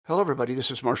Hello, everybody. This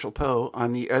is Marshall Poe.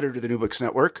 I'm the editor of the New Books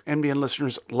Network. NBN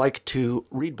listeners like to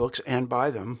read books and buy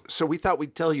them. So we thought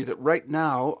we'd tell you that right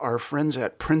now, our friends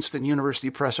at Princeton University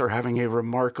Press are having a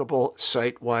remarkable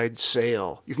site-wide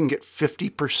sale. You can get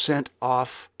 50%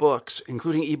 off books,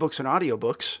 including ebooks and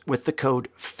audiobooks, with the code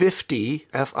 50,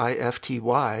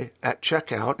 F-I-F-T-Y, at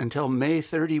checkout until May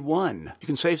 31. You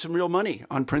can save some real money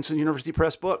on Princeton University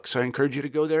Press books. I encourage you to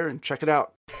go there and check it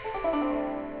out.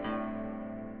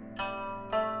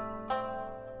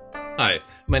 Hi,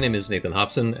 my name is Nathan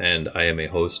Hobson, and I am a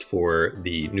host for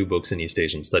the New Books in East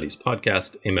Asian Studies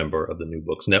podcast, a member of the New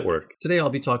Books Network. Today I'll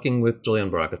be talking with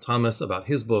Julian Baraka Thomas about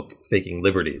his book, Faking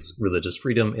Liberties, Religious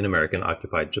Freedom in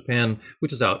American-Occupied Japan,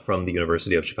 which is out from the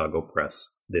University of Chicago Press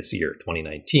this year,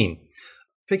 2019.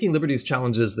 Faking Liberties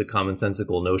challenges the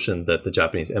commonsensical notion that the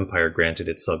Japanese Empire granted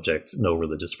its subjects no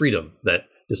religious freedom, that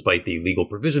despite the legal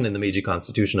provision in the Meiji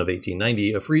Constitution of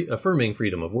 1890 affirming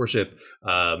freedom of worship,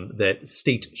 that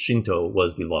state Shinto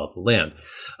was the law of the land,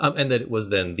 and that it was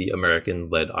then the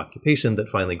American-led occupation that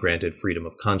finally granted freedom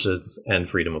of conscience and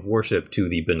freedom of worship to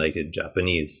the benighted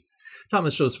Japanese.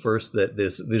 Thomas shows first that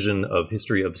this vision of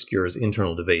history obscures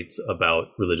internal debates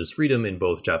about religious freedom in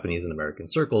both Japanese and American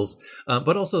circles,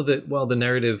 but also that while the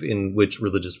narrative in which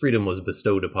religious freedom was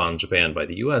bestowed upon Japan by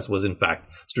the U.S. was in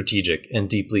fact strategic and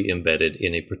deeply embedded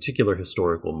in a particular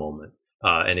historical moment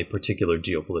and a particular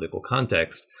geopolitical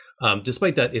context,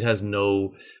 despite that, it has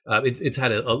it's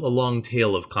had a long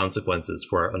tail of consequences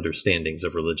for our understandings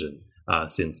of religion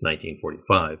since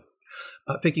 1945.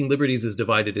 Faking Liberties is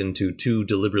divided into two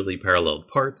deliberately paralleled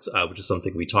parts, which is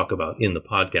something we talk about in the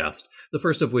podcast. The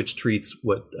first of which treats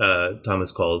what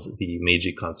Thomas calls the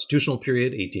Meiji Constitutional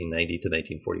period, 1890 to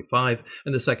 1945,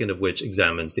 and the second of which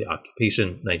examines the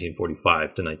occupation, 1945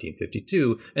 to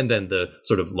 1952, and then the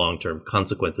sort of long-term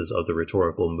consequences of the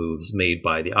rhetorical moves made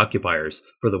by the occupiers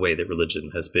for the way that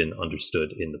religion has been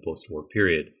understood in the post-war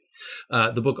period.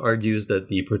 The book argues that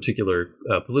the particular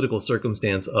political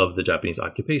circumstance of the Japanese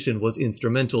occupation was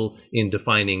instrumental in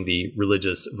defining the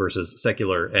religious versus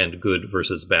secular and good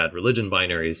versus bad religion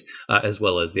binaries, as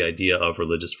well as the idea of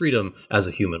religious freedom as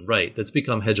a human right that's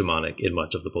become hegemonic in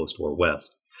much of the post-war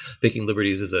West. Faking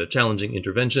Liberties is a challenging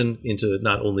intervention into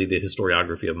not only the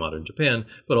historiography of modern Japan,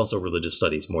 but also religious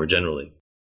studies more generally.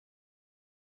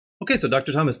 Okay, so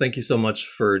Dr. Thomas, thank you so much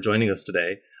for joining us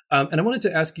today. And I wanted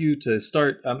to ask you to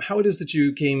start how it is that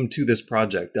you came to this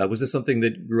project. Was this something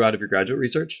that grew out of your graduate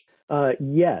research?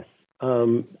 Yes.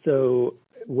 So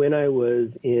when I was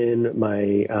in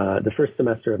my the first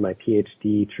semester of my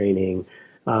PhD training,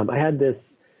 I had this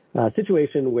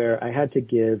situation where I had to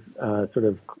give sort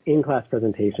of in-class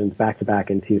presentations back-to-back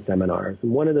in two seminars.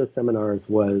 And one of those seminars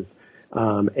was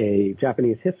a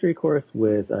Japanese history course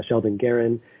with Sheldon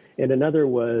Garin, and another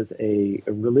was a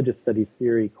religious studies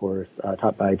theory course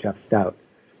taught by Jeff Stout.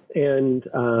 And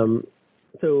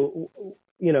so,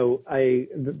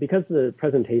 because the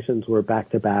presentations were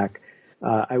back-to-back,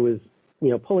 I was,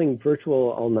 pulling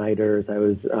virtual all-nighters. I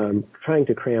was trying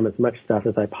to cram as much stuff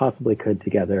as I possibly could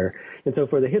together. And so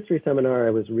for the history seminar,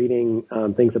 I was reading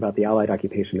things about the Allied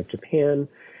occupation of Japan.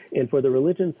 And for the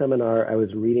religion seminar, I was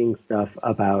reading stuff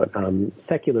about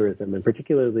secularism, and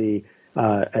particularly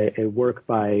a work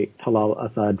by Talal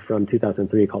Asad from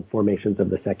 2003 called Formations of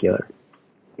the Secular.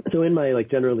 So in my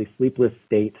generally sleepless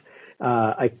state,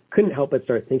 I couldn't help but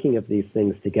start thinking of these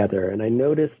things together. And I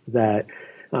noticed that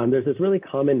there's this really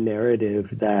common narrative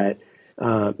that,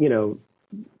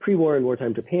 pre-war and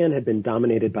wartime Japan had been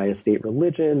dominated by a state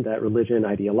religion, that religion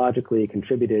ideologically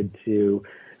contributed to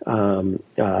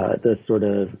the sort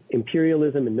of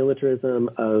imperialism and militarism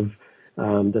of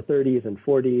the 30s and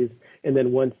 40s. And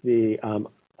then once the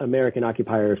American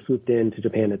occupiers swooped into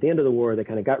Japan at the end of the war, they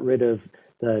kind of got rid of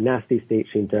the nasty state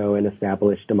Shinto and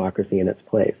established democracy in its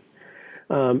place.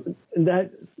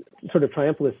 That sort of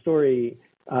triumphalist story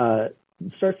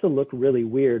starts to look really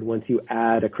weird once you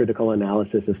add a critical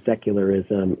analysis of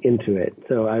secularism into it.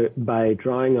 So by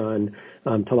drawing on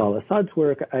Talal Asad's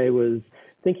work, I was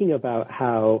thinking about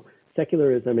how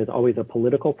secularism is always a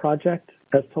political project,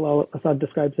 as Talal Asad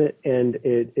describes it, and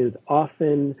it is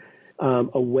often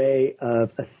a way of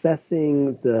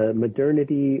assessing the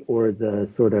modernity or the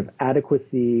sort of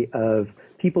adequacy of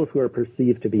peoples who are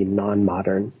perceived to be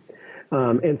non-modern.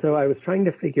 And so I was trying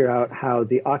to figure out how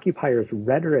the occupiers'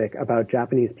 rhetoric about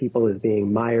Japanese people as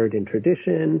being mired in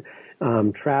tradition,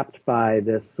 trapped by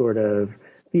this sort of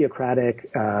theocratic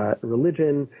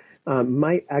religion,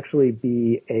 might actually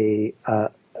be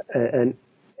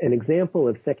an example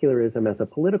of secularism as a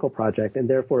political project, and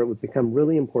therefore it would become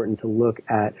really important to look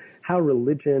at how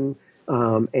religion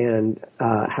and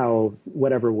how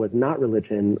whatever was not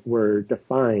religion were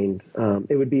defined,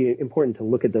 it would be important to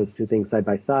look at those two things side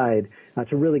by side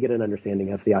to really get an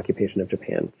understanding of the occupation of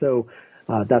Japan. So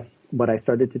that's what I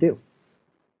started to do.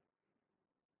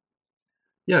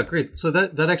 Yeah, great. So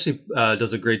that actually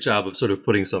does a great job of sort of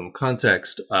putting some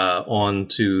context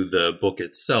onto the book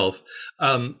itself.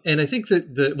 And I think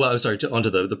that onto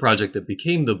the project that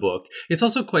became the book. It's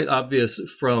also quite obvious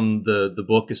from the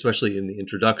book, especially in the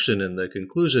introduction and the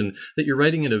conclusion, that you're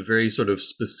writing in a very sort of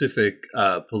specific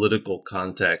political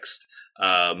context.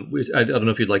 I don't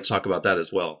know if you'd like to talk about that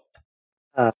as well.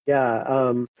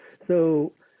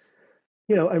 So,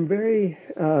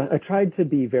 I tried to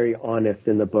be very honest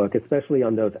in the book, especially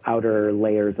on those outer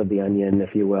layers of the onion,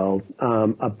 if you will,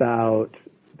 about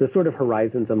the sort of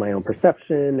horizons of my own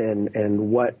perception and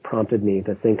what prompted me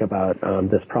to think about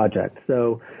this project.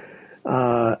 So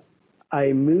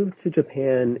I moved to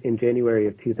Japan in January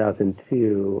of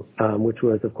 2002, which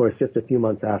was, of course, just a few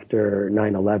months after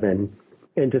 9/11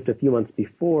 and just a few months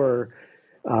before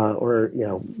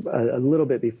a little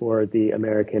bit before the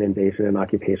American invasion and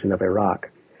occupation of Iraq.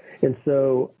 And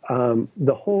so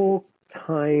the whole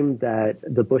time that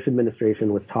the Bush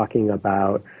administration was talking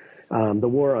about the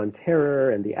war on terror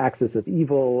and the axis of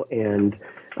evil and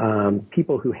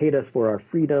people who hate us for our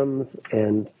freedoms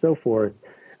and so forth,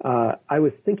 I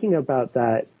was thinking about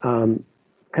that kind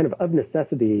of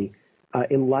necessity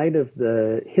in light of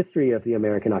the history of the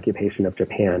American occupation of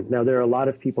Japan. Now, there are a lot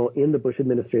of people in the Bush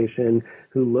administration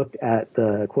who looked at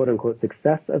the quote-unquote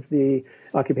success of the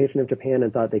occupation of Japan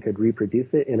and thought they could reproduce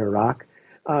it in Iraq.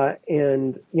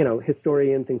 And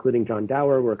historians, including John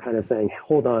Dower, were kind of saying,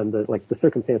 hold on, the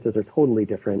circumstances are totally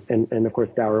different. And of course,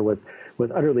 Dower was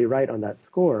utterly right on that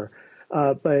score.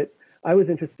 But I was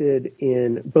interested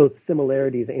in both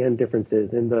similarities and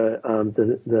differences. And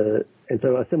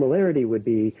so a similarity would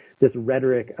be this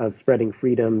rhetoric of spreading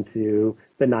freedom to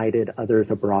benighted others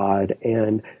abroad,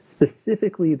 and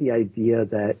specifically the idea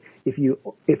that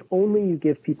if only you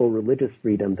give people religious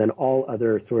freedom, then all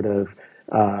other sort of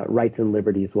rights and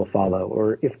liberties will follow.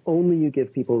 Or if only you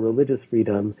give people religious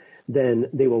freedom, then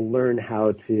they will learn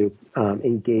how to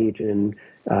engage in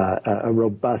a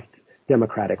robust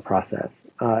democratic process.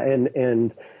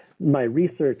 And my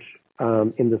research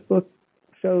in this book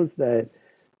shows that,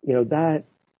 that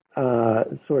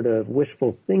sort of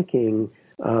wishful thinking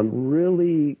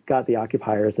really got the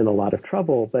occupiers in a lot of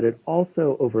trouble, but it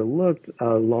also overlooked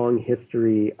a long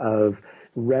history of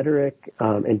rhetoric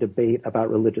and debate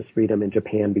about religious freedom in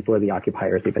Japan before the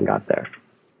occupiers even got there.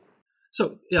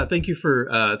 So yeah, thank you for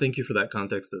that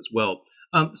context as well.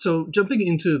 So jumping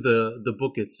into the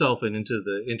book itself and into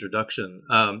the introduction,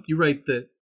 you write that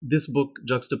this book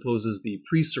juxtaposes the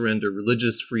pre-surrender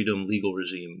religious freedom legal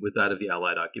regime with that of the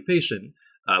Allied occupation,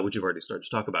 which you've already started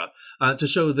to talk about, to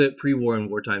show that pre-war and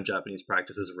wartime Japanese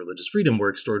practices of religious freedom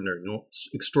were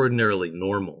extraordinarily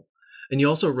normal. And you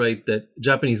also write that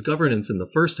Japanese governance in the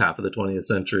first half of the 20th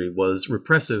century was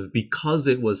repressive because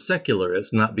it was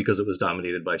secularist, not because it was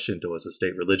dominated by Shinto as a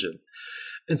state religion.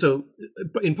 And so,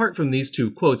 in part from these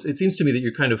two quotes, it seems to me that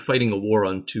you're kind of fighting a war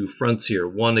on two fronts here,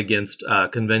 one against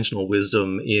conventional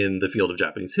wisdom in the field of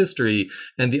Japanese history,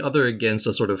 and the other against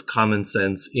a sort of common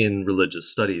sense in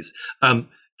religious studies.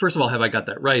 First of all, have I got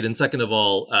that right? And second of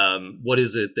all, what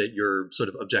is it that you're sort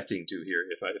of objecting to here,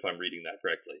 if I'm reading that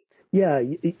correctly? Yeah,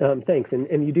 thanks.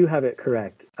 And you do have it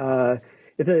correct.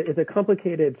 It's a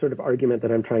complicated sort of argument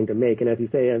that I'm trying to make. And as you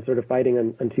say, I'm sort of fighting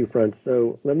on two fronts.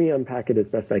 So let me unpack it as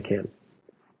best I can.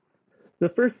 The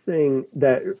first thing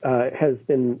that has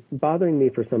been bothering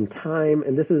me for some time,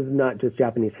 and this is not just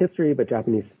Japanese history, but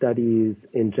Japanese studies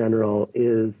in general,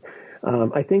 is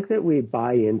I think that we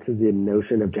buy into the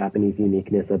notion of Japanese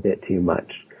uniqueness a bit too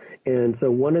much. And so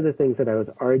one of the things that I was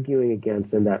arguing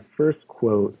against in that first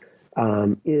quote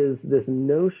is this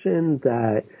notion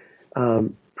that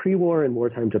pre-war and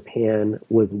wartime Japan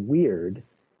was weird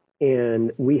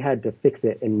and we had to fix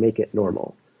it and make it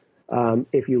normal.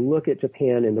 If you look at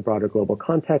Japan in the broader global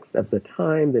context of the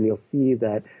time, then you'll see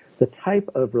that the type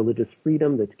of religious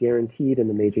freedom that's guaranteed in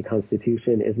the Meiji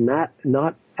Constitution is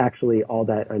not actually all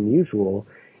that unusual.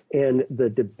 And the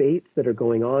debates that are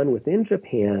going on within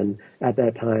Japan at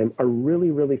that time are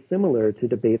really, really similar to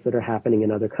debates that are happening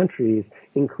in other countries,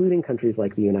 including countries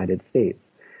like the United States.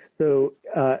 So,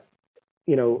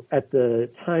 at the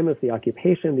time of the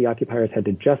occupation, the occupiers had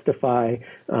to justify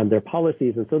their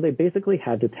policies. And so they basically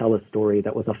had to tell a story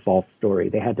that was a false story.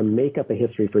 They had to make up a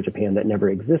history for Japan that never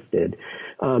existed.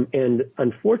 And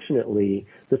unfortunately,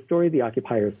 the story the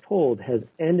occupiers told has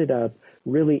ended up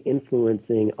really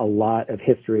influencing a lot of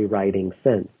history writing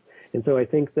since. And so I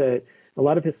think that a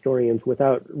lot of historians,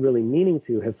 without really meaning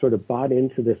to, have sort of bought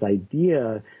into this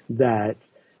idea that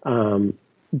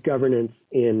governance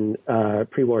in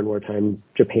pre-war and wartime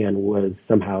Japan was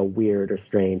somehow weird or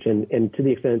strange. And to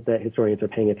the extent that historians are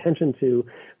paying attention to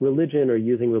religion or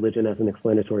using religion as an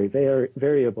explanatory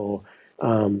variable,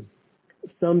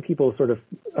 some people sort of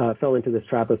fell into this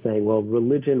trap of saying, well,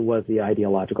 religion was the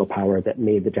ideological power that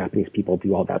made the Japanese people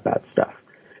do all that bad stuff.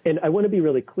 And I want to be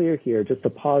really clear here, just to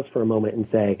pause for a moment and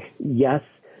say, yes,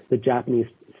 the Japanese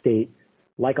state,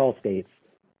 like all states,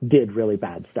 did really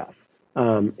bad stuff.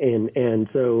 And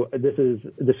so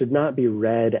this should not be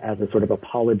read as a sort of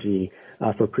apology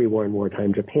for pre-war and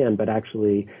wartime Japan, but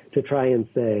actually to try and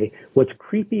say what's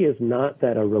creepy is not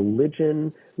that a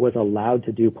religion was allowed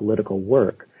to do political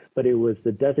work, but it was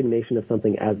the designation of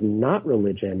something as not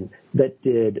religion that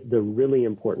did the really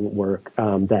important work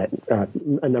that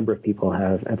a number of people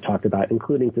have talked about,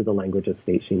 including through the language of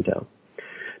state Shinto.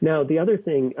 Now, the other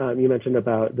thing you mentioned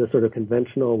about the sort of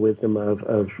conventional wisdom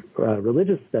of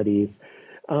religious studies,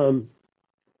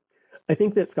 I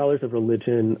think that scholars of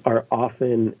religion are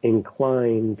often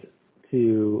inclined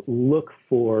to look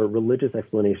for religious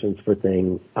explanations for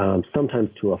things, sometimes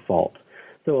to a fault.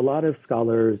 So a lot of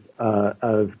scholars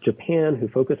of Japan who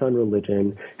focus on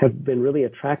religion have been really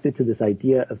attracted to this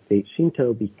idea of state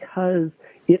Shinto because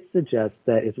it suggests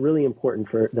that it's really important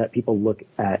that people look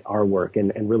at our work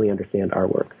and really understand our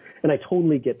work. And I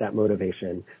totally get that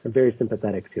motivation. I'm very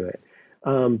sympathetic to it.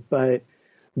 But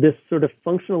this sort of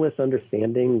functionalist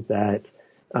understanding that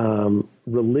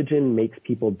religion makes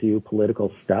people do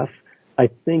political stuff, I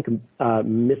think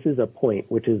misses a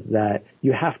point, which is that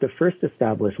you have to first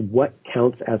establish what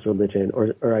counts as religion,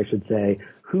 or I should say,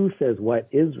 who says what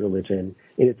is religion.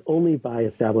 And it's only by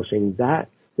establishing that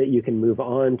you can move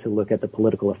on to look at the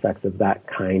political effects of that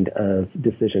kind of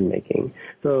decision making.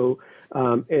 So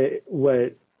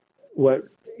what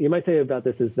you might say about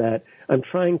this is that I'm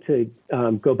trying to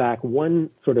go back one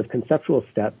sort of conceptual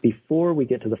step before we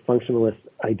get to the functionalist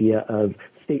idea of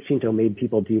state Shinto made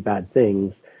people do bad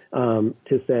things,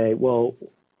 to say, well,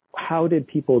 how did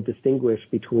people distinguish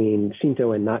between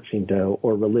Shinto and not Shinto,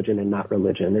 or religion and not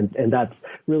religion? And that's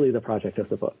really the project of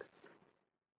the book.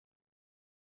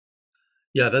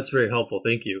 Yeah, that's very helpful.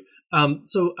 Thank you.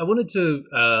 So I wanted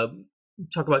to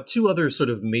talk about two other sort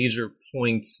of major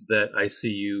points that I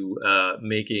see you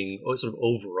making sort of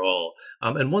overall.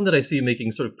 And one that I see you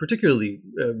making sort of particularly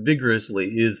vigorously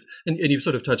is, and you've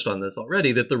sort of touched on this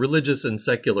already, that the religious and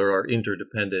secular are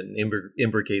interdependent and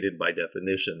imbricated by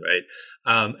definition,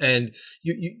 right? And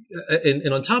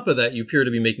and on top of that, you appear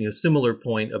to be making a similar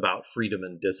point about freedom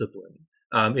and discipline.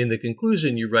 In the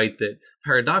conclusion, you write that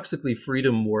paradoxically,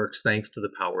 freedom works thanks to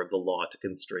the power of the law to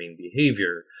constrain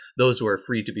behavior. Those who are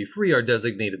free to be free are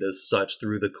designated as such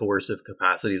through the coercive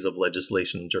capacities of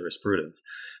legislation and jurisprudence.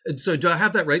 And so do I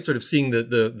have that right, sort of seeing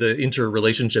the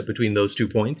interrelationship between those 2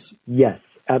 points? Yes,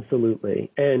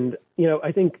 absolutely. And,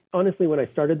 I think, honestly, when I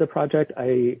started the project,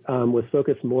 I was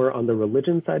focused more on the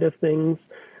religion side of things.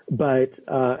 But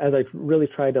as I really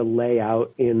tried to lay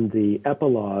out in the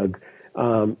epilogue,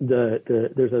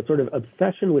 there's a sort of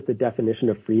obsession with the definition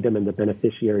of freedom and the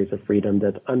beneficiaries of freedom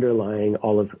that's underlying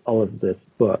all of this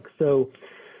book. So,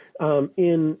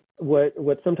 in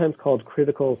what's sometimes called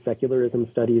critical secularism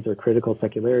studies or critical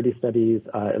secularity studies,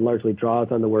 it largely draws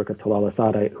on the work of Talal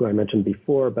Asad, who I mentioned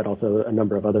before, but also a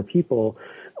number of other people.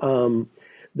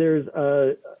 There's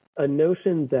a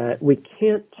notion that we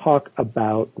can't talk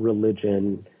about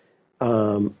religion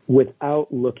without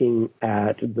looking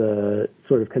at the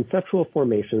sort of conceptual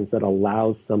formations that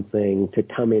allows something to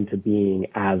come into being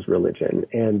as religion.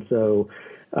 And so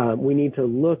we need to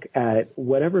look at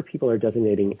whatever people are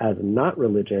designating as not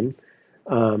religion,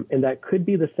 and that could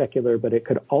be the secular, but it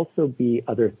could also be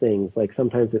other things, like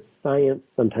sometimes it's science,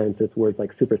 sometimes it's words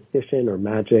like superstition or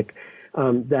magic,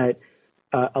 that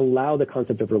allow the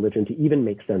concept of religion to even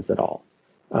make sense at all.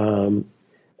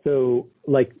 So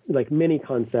like many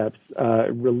concepts,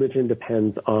 religion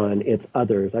depends on its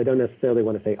others. I don't necessarily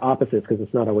want to say opposites because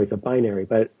it's not always a binary,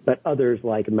 but others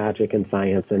like magic and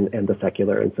science and the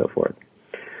secular and so forth.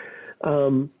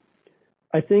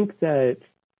 I think that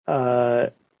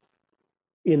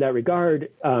in that regard,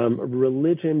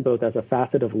 religion, both as a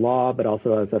facet of law, but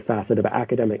also as a facet of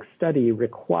academic study,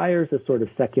 requires a sort of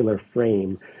secular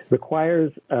frame,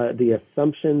 requires the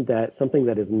assumption that something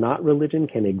that is not religion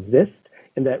can exist,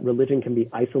 and that religion can be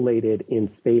isolated in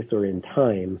space or in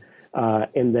time.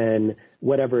 And then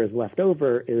whatever is left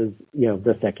over is,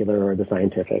 the secular or the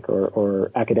scientific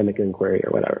or academic inquiry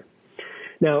or whatever.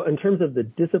 Now, in terms of the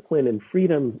discipline and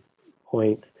freedom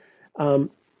point,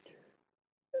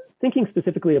 thinking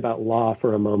specifically about law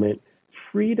for a moment,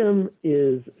 freedom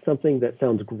is something that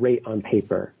sounds great on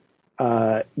paper.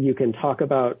 You can talk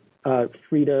about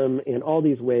freedom in all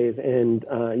these ways, and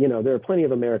there are plenty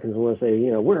of Americans who want to say,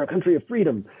 we're a country of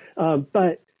freedom.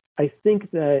 But I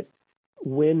think that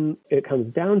when it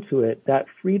comes down to it, that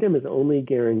freedom is only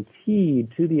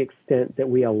guaranteed to the extent that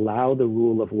we allow the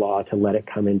rule of law to let it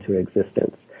come into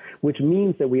existence, which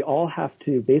means that we all have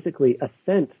to basically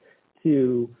assent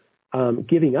to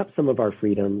giving up some of our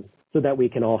freedoms so that we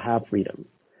can all have freedom.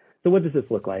 So what does this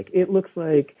look like? It looks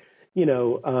like, in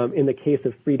the case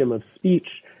of freedom of speech,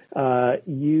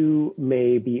 you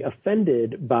may be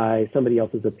offended by somebody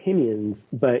else's opinions,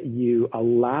 but you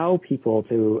allow people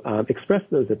to express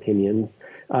those opinions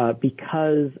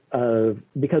because of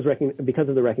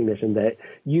the recognition that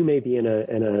you may be in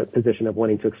a position of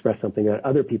wanting to express something that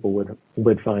other people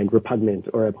would find repugnant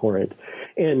or abhorrent,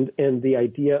 and the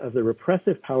idea of the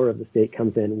repressive power of the state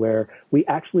comes in, where we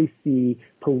actually see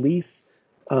police.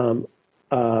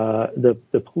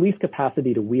 The police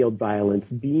capacity to wield violence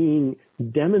being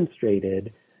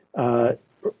demonstrated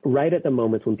right at the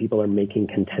moments when people are making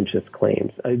contentious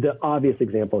claims. The obvious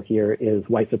example here is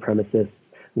white supremacist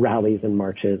rallies and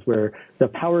marches, where the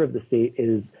power of the state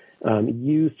is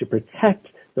used to protect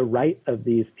the right of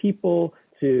these people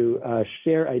to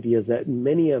share ideas that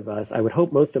many of us, I would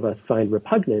hope most of us, find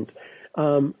repugnant.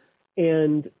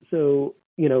 And so,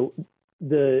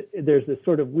 there's this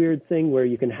sort of weird thing where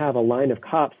you can have a line of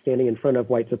cops standing in front of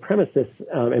white supremacists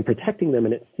and protecting them,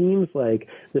 and it seems like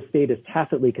the state is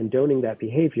tacitly condoning that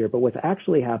behavior. But what's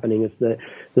actually happening is that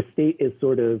the state is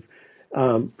sort of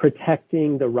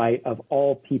protecting the right of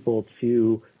all people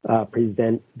to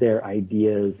present their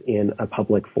ideas in a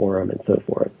public forum and so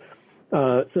forth.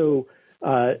 So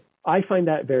I find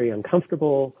that very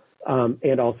uncomfortable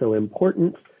and also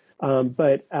important.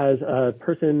 But as a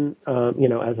person,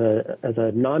 as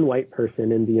a non-white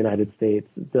person in the United States,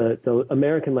 the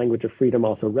American language of freedom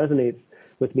also resonates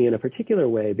with me in a particular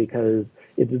way, because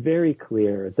it's very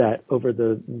clear that over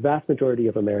the vast majority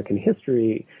of American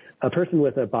history, a person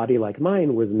with a body like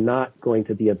mine was not going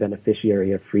to be a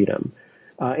beneficiary of freedom,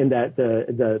 and that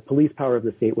the police power of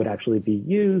the state would actually be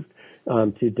used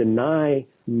to deny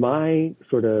my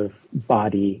sort of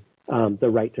body the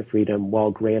right to freedom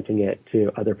while granting it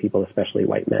to other people, especially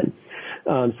white men.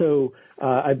 So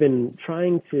I've been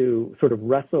trying to sort of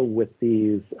wrestle with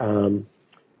these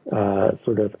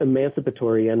sort of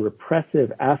emancipatory and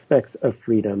repressive aspects of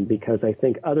freedom, because I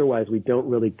think otherwise we don't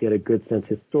really get a good sense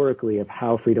historically of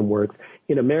how freedom works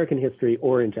in American history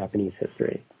or in Japanese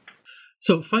history.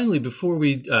 So finally, before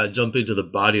we jump into the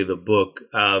body of the book,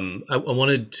 I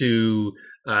wanted to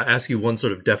ask you one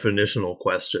sort of definitional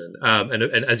question. And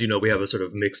as you know, we have a sort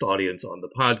of mixed audience on the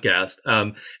podcast.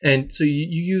 And so you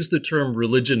use the term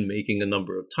religion making a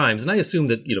number of times. And I assume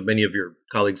that, many of your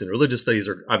colleagues in religious studies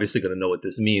are obviously going to know what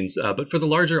this means. But for the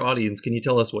larger audience, can you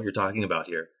tell us what you're talking about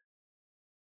here?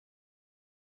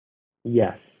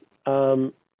 Yes.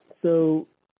 So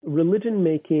religion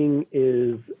making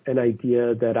is an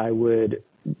idea that I would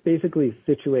basically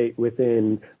situate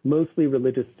within mostly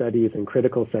religious studies and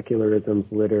critical secularism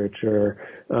literature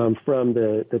from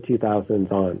the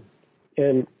 2000s on.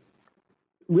 And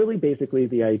really, basically,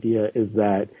 the idea is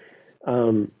that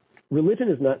religion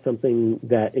is not something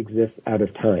that exists out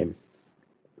of time.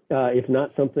 It's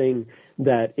not something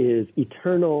that is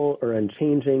eternal or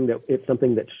unchanging. That it's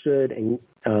something that should and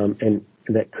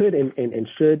that could and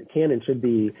should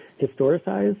be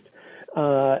historicized,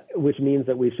 which means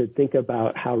that we should think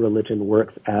about how religion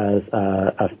works as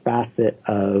a facet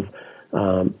of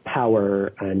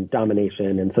power and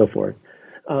domination and so forth.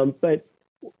 But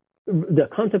the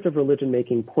concept of religion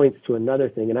making points to another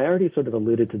thing, and I already sort of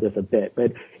alluded to this a bit,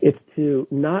 but it's to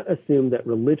not assume that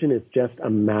religion is just a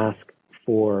mask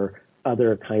for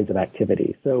other kinds of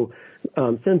activity. So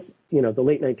since the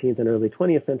late 19th and early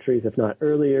 20th centuries, if not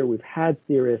earlier, we've had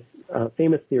theorists,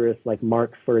 famous theorists like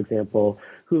Marx, for example,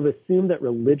 who have assumed that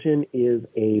religion is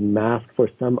a mask for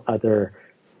some other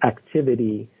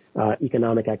activity,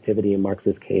 economic activity in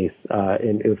Marx's case.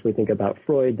 And if we think about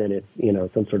Freud, then it's,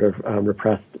 some sort of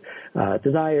repressed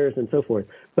desires and so forth.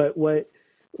 But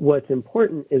what's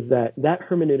important is that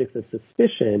hermeneutics of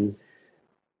suspicion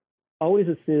always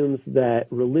assumes that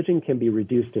religion can be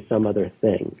reduced to some other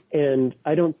thing. And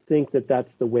I don't think that that's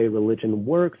the way religion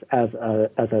works as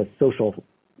a social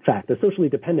fact, a socially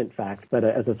dependent fact, but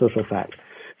as a social fact.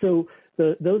 So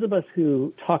those of us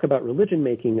who talk about religion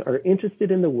making are interested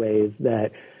in the ways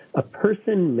that a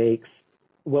person makes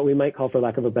what we might call, for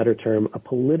lack of a better term, a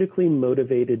politically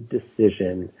motivated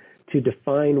decision to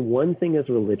define one thing as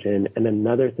religion and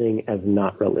another thing as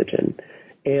not religion.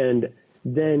 And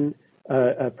then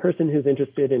a person who's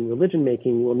interested in religion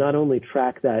making will not only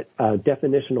track that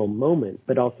definitional moment,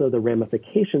 but also the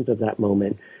ramifications of that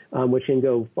moment, which can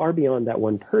go far beyond that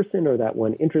one person or that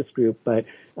one interest group, but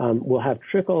will have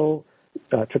trickle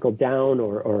down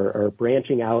or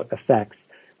branching out effects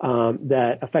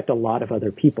that affect a lot of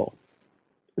other people.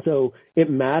 So it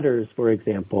matters, for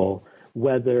example,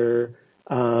 whether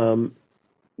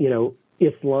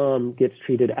Islam gets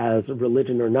treated as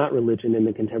religion or not religion in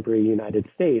the contemporary United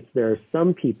States. There are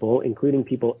some people, including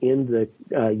people in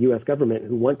the U.S. government,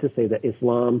 who want to say that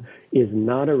Islam is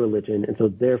not a religion, and so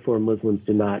therefore Muslims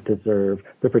do not deserve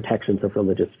the protections of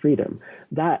religious freedom.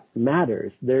 That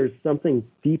matters. There's something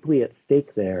deeply at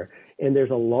stake there, and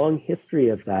there's a long history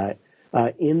of that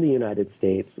in the United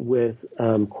States with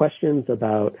questions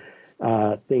about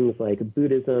things like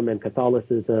Buddhism and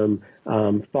Catholicism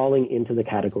falling into the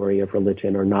category of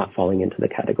religion or not falling into the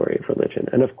category of religion.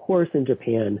 And of course, in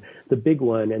Japan, the big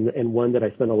one and one that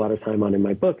I spend a lot of time on in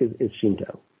my book is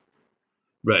Shinto.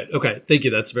 Right. Okay. Thank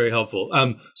you. That's very helpful.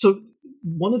 So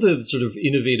one of the sort of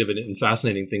innovative and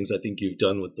fascinating things I think you've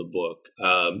done with the book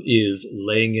is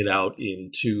laying it out in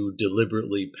two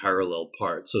deliberately parallel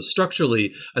parts. So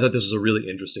structurally, I thought this was a really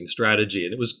interesting strategy.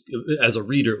 And it was, as a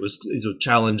reader, it was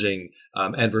challenging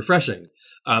and refreshing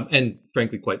and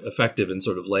frankly quite effective in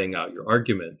sort of laying out your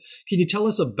argument. Can you tell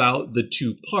us about the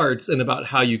two parts and about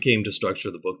how you came to structure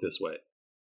the book this way?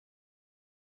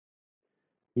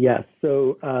 Yes.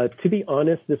 So to be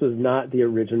honest, this was not the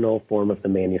original form of the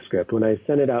manuscript. When I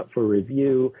sent it out for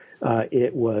review,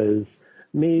 it was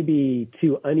maybe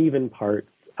two uneven parts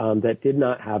that did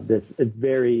not have this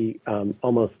very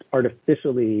almost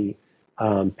artificially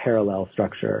parallel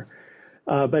structure.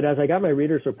 But as I got my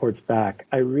readers' reports back,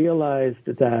 I realized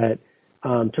that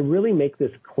to really make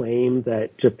this claim that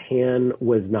Japan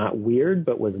was not weird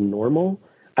but was normal,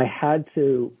 I had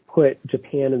to put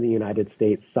Japan and the United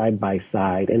States side by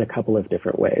side in a couple of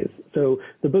different ways. So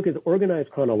the book is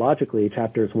organized chronologically,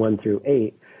 chapters 1 through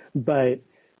 8, but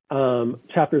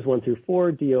chapters 1 through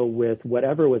 4 deal with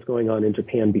whatever was going on in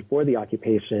Japan before the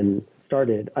occupation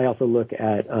started. I also look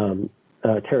at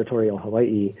territorial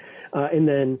Hawaii. And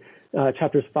then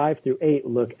chapters 5 through 8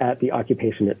 look at the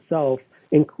occupation itself,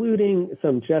 including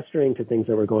some gesturing to things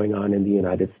that were going on in the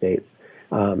United States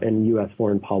and U.S.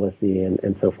 foreign policy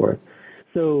and so forth.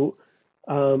 So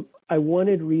I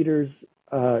wanted readers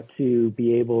to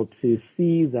be able to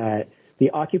see that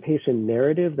the occupation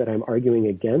narrative that I'm arguing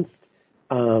against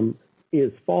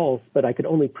is false, but I could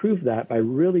only prove that by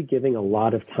really giving a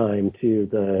lot of time to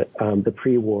the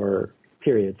pre-war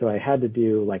period. So I had to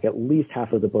do like at least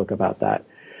half of the book about that.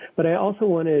 But I also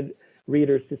wanted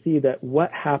readers to see that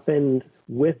what happened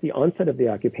with the onset of the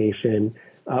occupation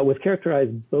was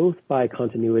characterized both by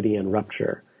continuity and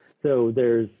rupture. So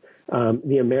there's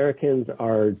the Americans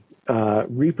are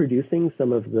reproducing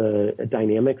some of the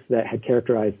dynamics that had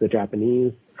characterized the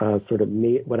Japanese sort of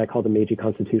what I call the Meiji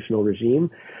constitutional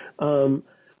regime.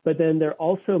 But then they're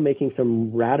also making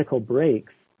some radical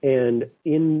breaks. And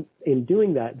in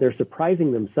doing that, they're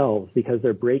surprising themselves because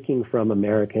they're breaking from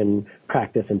American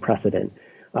practice and precedent.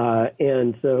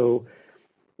 And so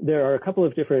there are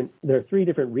three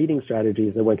different reading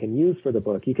strategies that one can use for the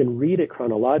book. You can read it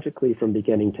chronologically from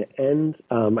beginning to end.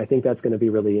 I think that's going to be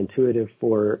really intuitive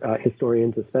for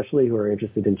historians, especially who are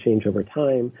interested in change over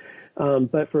time.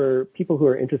 But for people who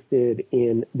are interested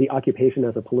in the occupation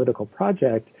as a political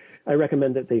project, I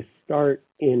recommend that they start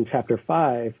in chapter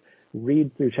 5,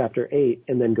 read through chapter 8,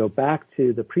 and then go back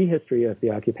to the prehistory of the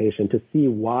occupation to see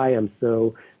why I'm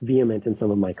so vehement in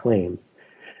some of my claims.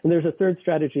 And there's a third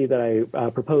strategy that I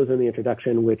propose in the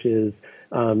introduction, which is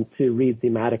to read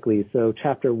thematically. So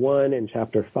chapter 1 and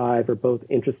chapter 5 are both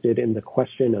interested in the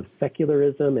question of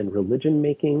secularism and religion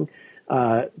making,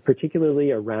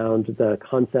 particularly around the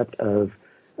concept of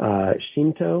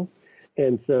Shinto.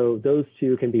 And so those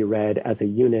two can be read as a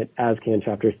unit, as can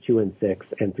chapters 2 and 6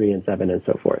 and 3 and 7 and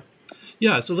so forth.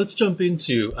 Yeah, so let's jump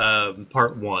into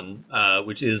part 1,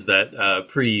 which is that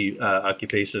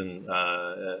pre-occupation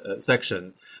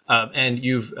section. And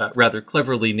you've rather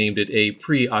cleverly named it a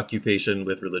pre-occupation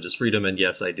with religious freedom. And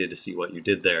yes, I did see what you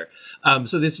did there.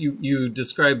 So this you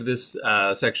describe this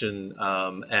section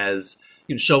as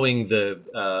showing the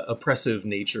oppressive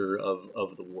nature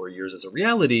of the war years as a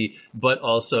reality, but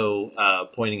also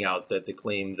pointing out that the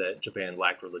claim that Japan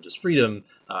lacked religious freedom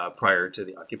prior to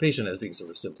the occupation as being sort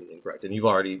of simply incorrect. And you've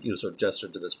already sort of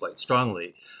gestured to this quite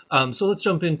strongly. So let's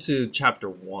jump into chapter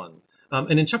 1.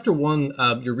 And in chapter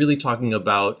 1, you're really talking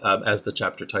about, as the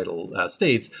chapter title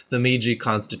states, the Meiji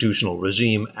constitutional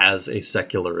regime as a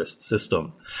secularist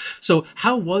system. So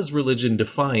how was religion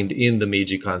defined in the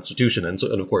Meiji Constitution? And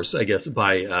of course, I guess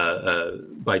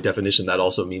by definition, that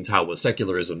also means how was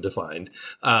secularism defined,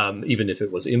 even if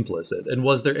it was implicit. And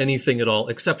was there anything at all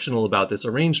exceptional about this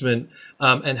arrangement?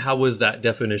 And how was that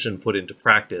definition put into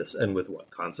practice, and with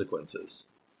what consequences?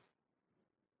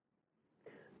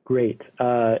 Great.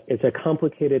 It's a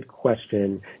complicated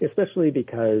question, especially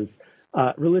because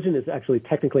religion is actually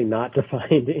technically not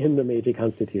defined in the Meiji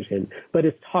Constitution, but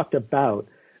it's talked about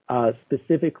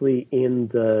specifically in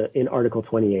Article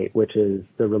 28, which is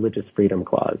the Religious Freedom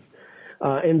Clause.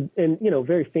 And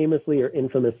very famously or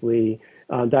infamously,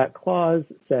 that clause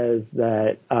says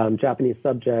that Japanese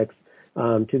subjects,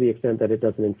 to the extent that it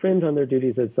doesn't infringe on their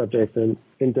duties as subjects and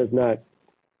does not,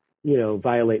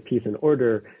 violate peace and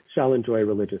order, shall enjoy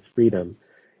religious freedom.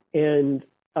 And,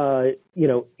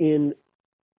 in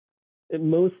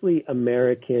mostly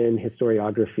American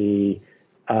historiography,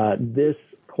 this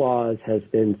clause has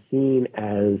been seen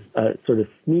as sort of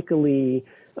sneakily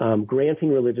granting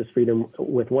religious freedom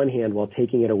with one hand while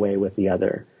taking it away with the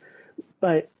other.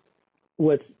 But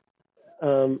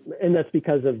and that's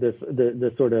because of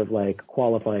the sort of like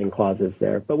qualifying clauses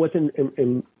there. But what's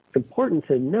important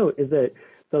to note is that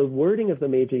the wording of the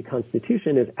Meiji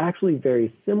Constitution is actually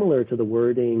very similar to the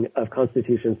wording of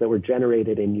constitutions that were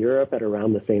generated in Europe at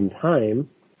around the same time.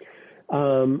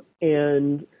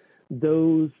 And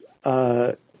those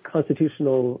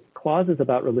constitutional clauses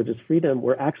about religious freedom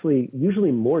were actually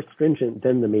usually more stringent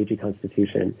than the Meiji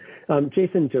Constitution.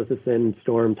 Jason Josephson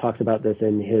Storm talks about this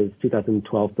in his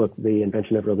 2012 book, The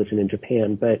Invention of Religion in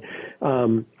Japan. But,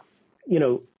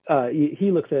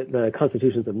 he looks at the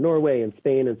constitutions of Norway and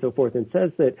Spain and so forth and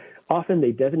says that often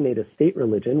they designate a state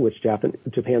religion, which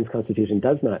Japan's constitution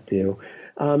does not do.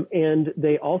 And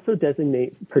they also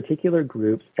designate particular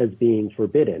groups as being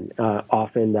forbidden.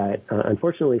 Often that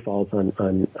unfortunately falls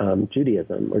on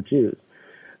Judaism or Jews.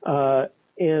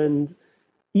 And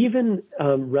even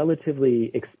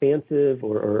relatively expansive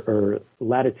or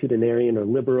latitudinarian or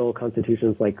liberal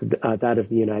constitutions like that of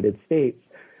the United States,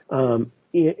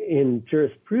 in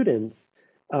jurisprudence,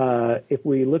 if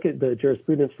we look at the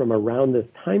jurisprudence from around this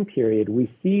time period,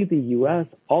 we see the U.S.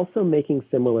 also making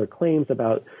similar claims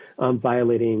about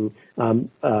violating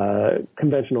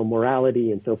conventional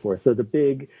morality and so forth. So the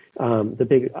big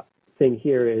thing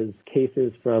here is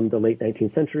cases from the late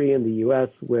 19th century in the U.S.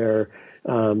 where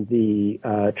the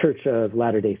Church of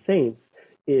Latter-day Saints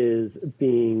is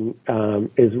the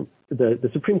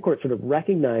Supreme Court sort of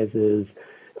recognizes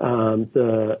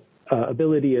the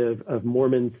ability of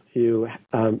Mormons to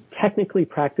technically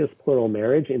practice plural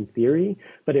marriage in theory,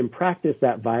 but in practice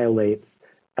that violates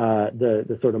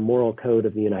the sort of moral code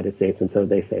of the United States, and so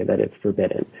they say that it's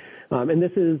forbidden. And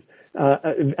this is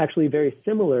actually very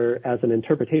similar as an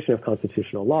interpretation of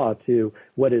constitutional law to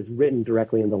what is written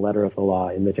directly in the letter of the law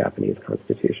in the Japanese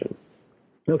Constitution.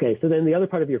 Okay, so then the other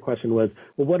part of your question was,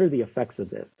 well, what are the effects of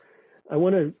this? I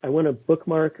want to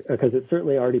bookmark, because it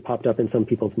certainly already popped up in some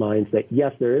people's minds, that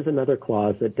yes, there is another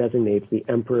clause that designates the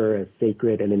emperor as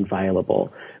sacred and inviolable.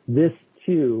 This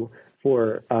too,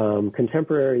 for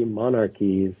contemporary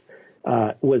monarchies,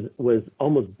 was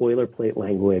almost boilerplate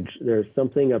language. There's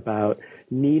something about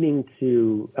needing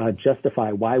to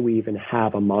justify why we even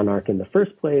have a monarch in the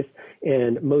first place,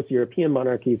 and most European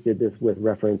monarchies did this with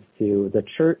reference to the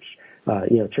church,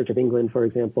 Church of England, for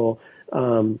example.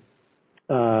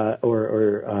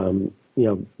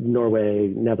 Norway,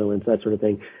 Netherlands, that sort of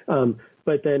thing.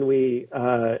 But then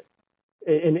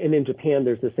in Japan,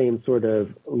 there's the same sort of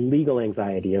legal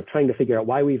anxiety of trying to figure out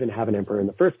why we even have an emperor in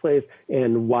the first place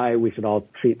and why we should all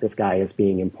treat this guy as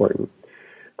being important.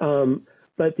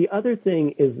 But the other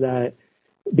thing is that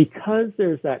because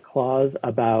there's that clause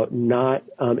about not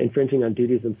infringing on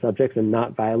duties of subjects and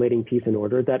not violating peace and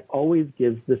order, that always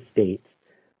gives the state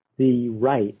the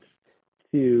right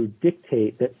to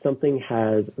dictate that something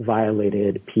has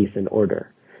violated peace and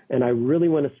order. And I really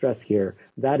want to stress here,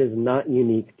 that is not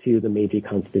unique to the Meiji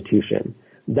Constitution.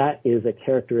 That is a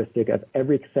characteristic of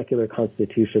every secular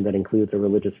constitution that includes a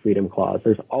religious freedom clause.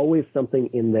 There's always something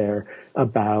in there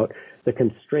about the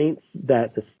constraints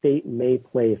that the state may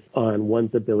place on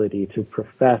one's ability to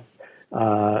profess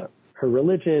her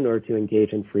religion or to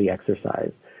engage in free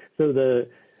exercise. So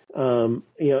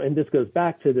and this goes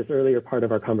back to this earlier part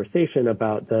of our conversation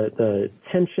about the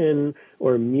tension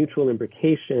or mutual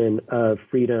imbrication of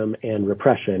freedom and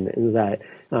repression, in that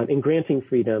in granting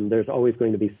freedom, there's always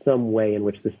going to be some way in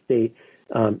which the state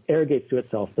arrogates to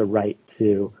itself the right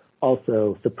to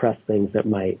also suppress things that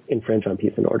might infringe on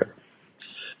peace and order.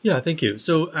 Yeah, thank you.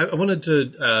 So I wanted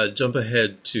to jump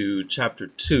ahead to chapter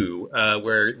 2,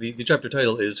 where the chapter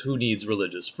title is Who Needs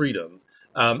Religious Freedom?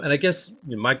 And I guess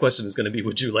my question is going to be,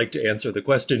 would you like to answer the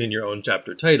question in your own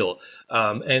chapter title?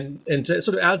 And to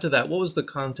sort of add to that, what was the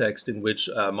context in which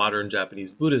modern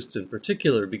Japanese Buddhists in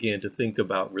particular began to think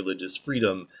about religious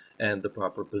freedom and the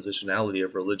proper positionality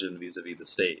of religion vis-a-vis the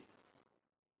state?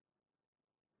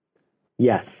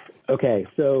 Yes. Okay.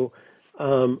 So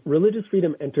religious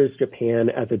freedom enters Japan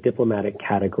as a diplomatic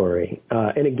category.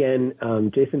 And again,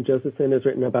 Jason Josephson has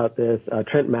written about this.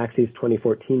 Trent Maxey's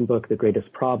 2014 book, The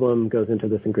Greatest Problem, goes into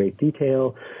this in great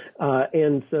detail.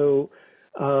 And so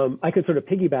I could sort of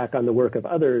piggyback on the work of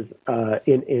others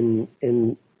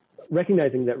in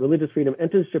recognizing that religious freedom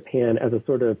enters Japan as a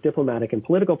sort of diplomatic and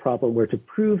political problem, where to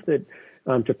prove that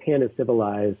Japan is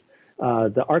civilized,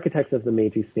 the architects of the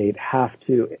Meiji state have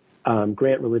to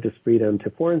grant religious freedom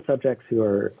to foreign subjects who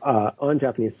are on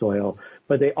Japanese soil,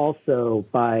 but they also,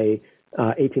 by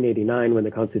 1889, when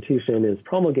the Constitution is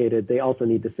promulgated, they also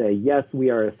need to say, yes, we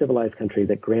are a civilized country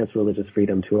that grants religious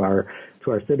freedom to our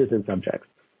citizen subjects.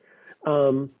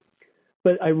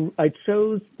 But I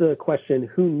chose the question,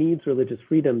 who needs religious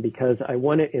freedom, because I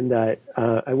wanted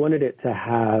it to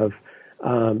have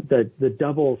the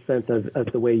double sense of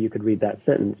the way you could read that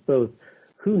sentence, both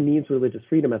who needs religious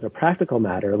freedom as a practical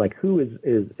matter, like who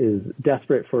is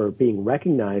desperate for being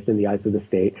recognized in the eyes of the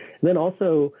state, and then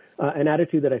also an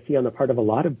attitude that I see on the part of a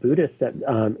lot of Buddhists that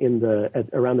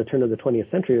around the turn of the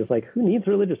 20th century is like, who needs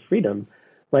religious freedom?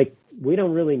 Like, we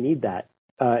don't really need that.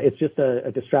 It's just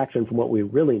a distraction from what we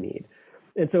really need.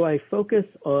 And so I focus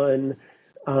on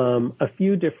a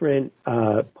few different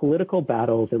political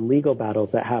battles and legal battles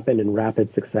that happen in rapid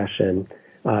succession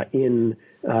in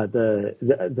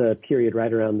the period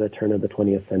right around the turn of the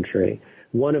 20th century.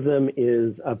 One of them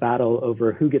is a battle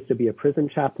over who gets to be a prison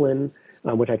chaplain,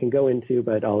 which I can go into,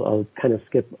 but I'll kind of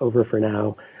skip over for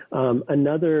now.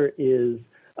 Another is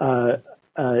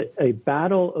a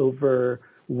battle over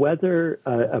whether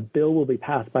a bill will be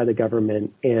passed by the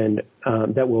government and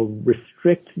that will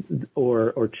restrict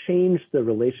or change the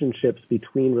relationships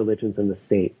between religions and the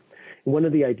state. And one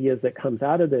of the ideas that comes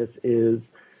out of this is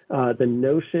the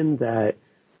notion that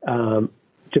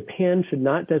Japan should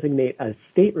not designate a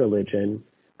state religion,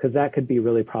 because that could be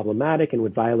really problematic and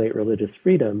would violate religious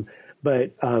freedom,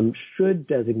 but should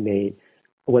designate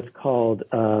what's called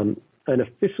an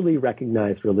officially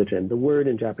recognized religion. The word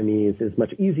in Japanese is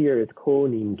much easier. It's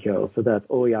ko-nin-kyo. So that's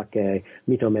oyake,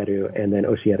 mitomeru, and then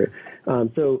oshieru.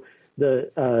 So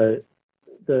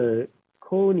the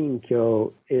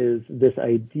ko-nin-kyo is this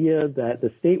idea that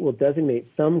the state will designate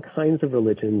some kinds of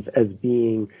religions as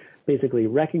being basically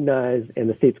recognized, and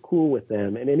the state's cool with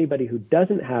them. And anybody who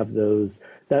doesn't have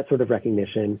that sort of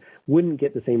recognition wouldn't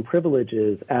get the same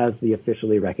privileges as the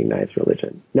officially recognized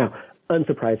religion. Now,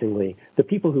 unsurprisingly, the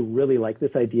people who really like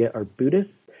this idea are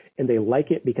Buddhists, and they like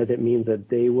it because it means that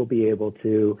they will be able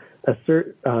to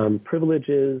assert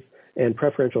privileges and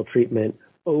preferential treatment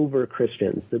over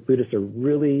Christians. The Buddhists are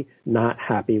really not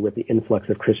happy with the influx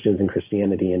of Christians and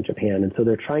Christianity in Japan, and so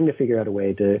they're trying to figure out a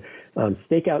way to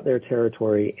stake out their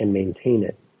territory and maintain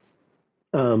it.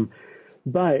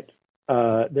 But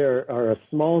there are a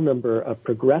small number of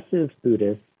progressive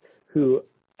Buddhists who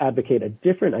advocate a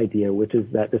different idea, which is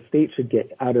that the state should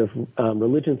get out of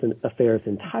religions and affairs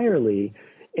entirely.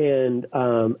 And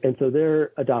so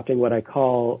they're adopting what I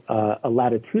call a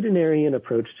latitudinarian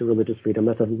approach to religious freedom.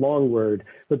 That's a long word,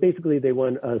 but basically they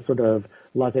want a sort of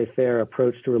laissez-faire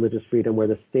approach to religious freedom where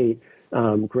the state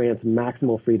grants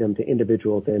maximal freedom to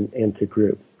individuals and to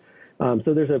groups.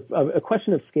 So there's a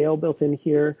question of scale built in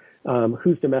here.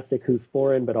 Who's domestic, who's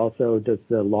foreign, but also does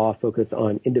the law focus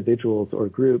on individuals or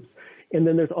groups? And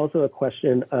then there's also a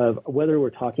question of whether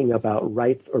we're talking about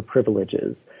rights or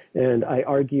privileges. And I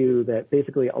argue that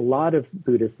basically a lot of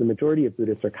Buddhists, the majority of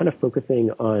Buddhists, are kind of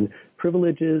focusing on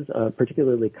privileges,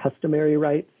 particularly customary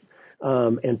rights,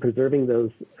 and preserving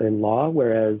those in law,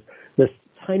 whereas this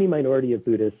tiny minority of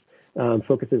Buddhists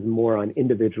focuses more on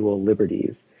individual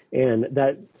liberties. And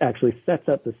that actually sets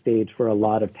up the stage for a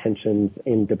lot of tensions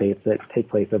in debates that take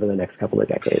place over the next couple of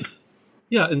decades.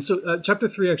 Yeah, and so Chapter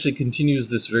 3 actually continues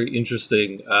this very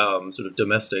interesting sort of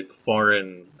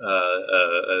domestic-foreign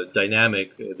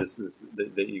dynamic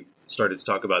that you started to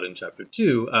talk about in Chapter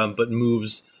 2, but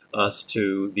moves us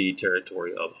to the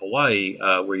territory of Hawaii,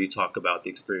 where you talk about the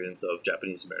experience of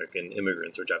Japanese-American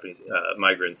immigrants or Japanese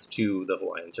migrants to the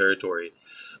Hawaiian territory.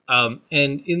 And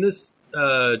in this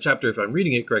chapter, if I'm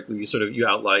reading it correctly, you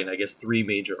outline, I guess, three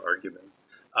major arguments.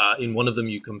 In one of them,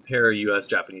 you compare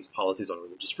U.S.-Japanese policies on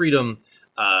religious freedom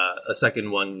A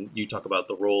second one, you talk about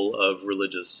the role of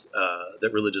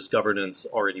that religious governance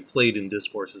already played in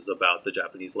discourses about the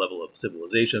Japanese level of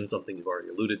civilization, something you've already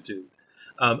alluded to.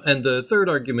 And the third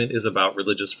argument is about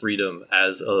religious freedom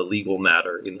as a legal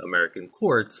matter in American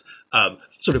courts,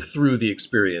 sort of through the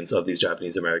experience of these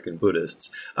Japanese American Buddhists.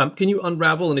 Can you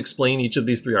unravel and explain each of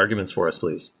these three arguments for us,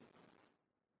 please?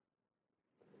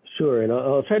 Sure, and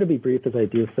I'll try to be brief as I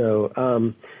do so.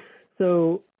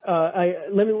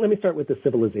 Let me start with the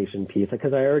civilization piece,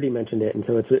 because I already mentioned it, and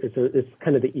so it's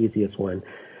kind of the easiest one.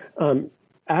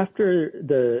 After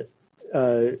the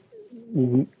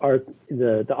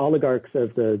oligarchs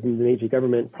of the Meiji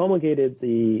government promulgated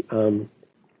the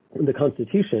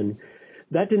Constitution,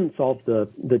 that didn't solve the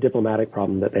diplomatic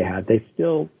problem that they had. They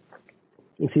still,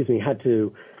 had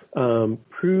to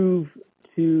prove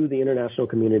to the international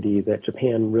community that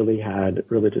Japan really had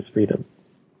religious freedom.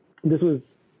 This was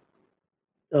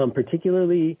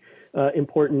particularly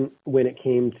important when it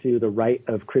came to the right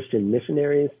of Christian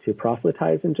missionaries to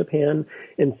proselytize in Japan.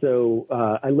 And so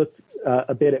I looked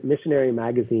a bit at missionary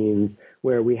magazines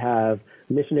where we have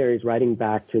missionaries writing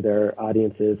back to their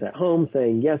audiences at home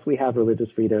saying, yes, we have religious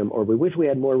freedom, or we wish we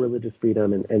had more religious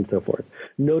freedom, and so forth.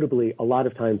 Notably, a lot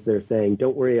of times they're saying,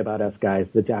 don't worry about us, guys.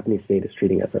 The Japanese state is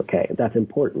treating us okay. That's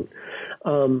important.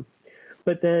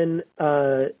 But then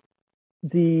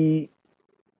the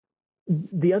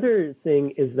other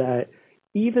thing is that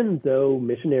even though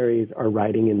missionaries are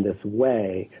writing in this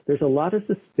way, there's a lot of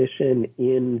suspicion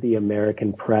in the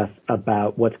American press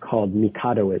about what's called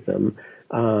Mikadoism.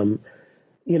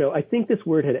 I think this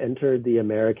word had entered the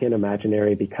American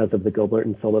imaginary because of the Gilbert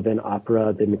and Sullivan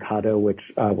opera, The Mikado, which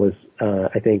was,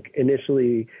 I think,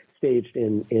 initially staged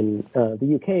in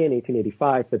the UK in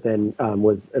 1885, but then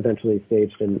was eventually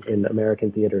staged in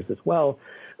American theaters as well.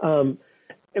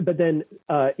 But then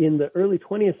in the early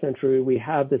 20th century, we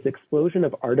have this explosion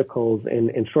of articles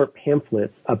and short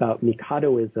pamphlets about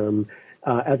Mikadoism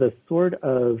as a sort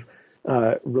of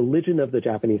religion of the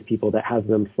Japanese people that has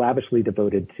them slavishly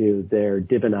devoted to their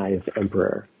divinized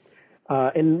emperor.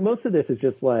 And most of this is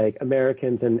just like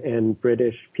Americans and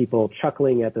British people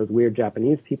chuckling at those weird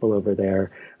Japanese people over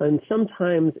there. And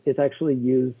sometimes it's actually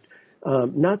used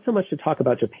not so much to talk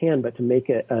about Japan, but to make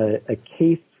a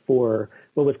case for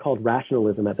what was called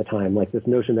rationalism at the time, like this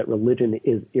notion that religion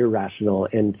is irrational,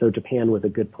 and so Japan was a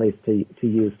good place to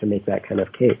use to make that kind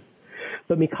of case.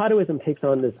 But Mikadoism takes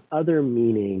on this other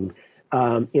meaning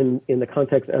in the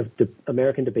context of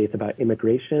American debates about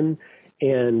immigration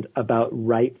and about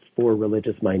rights for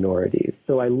religious minorities.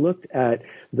 So I looked at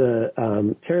the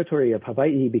territory of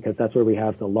Hawaii because that's where we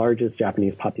have the largest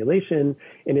Japanese population,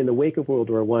 and in the wake of World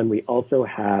War I, we also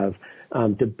have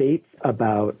debates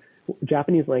about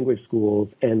Japanese language schools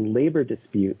and labor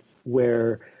disputes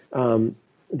where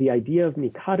the idea of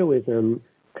Mikadoism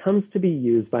comes to be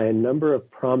used by a number of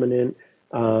prominent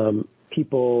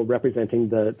people representing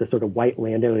the sort of white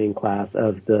landowning class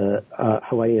of the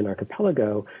Hawaiian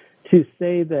archipelago to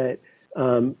say that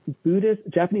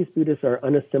Japanese Buddhists are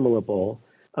unassimilable.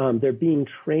 They're being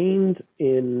trained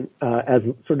as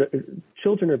sort of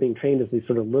children are being trained as these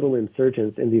sort of little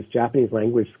insurgents in these Japanese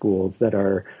language schools that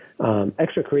are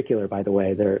extracurricular, by the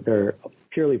way. They're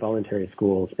purely voluntary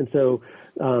schools. And so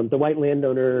the white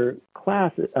landowner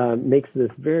class makes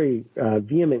this very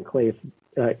vehement case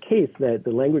that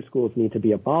the language schools need to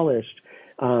be abolished.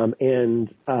 And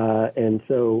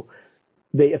so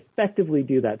they effectively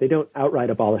do that. They don't outright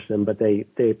abolish them, but they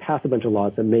pass a bunch of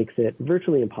laws that makes it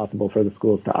virtually impossible for the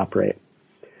schools to operate.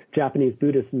 Japanese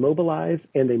Buddhists mobilize,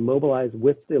 and they mobilize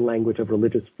with the language of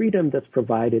religious freedom that's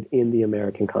provided in the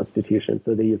American Constitution.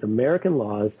 So they use American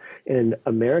laws and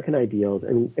American ideals,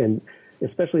 and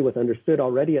especially what's understood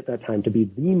already at that time to be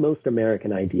the most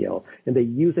American ideal, and they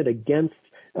use it against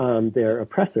their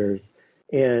oppressors,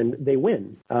 and they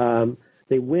win.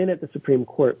 They win at the Supreme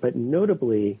Court, but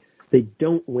notably, they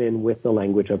don't win with the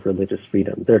language of religious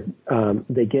freedom.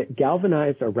 They get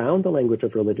galvanized around the language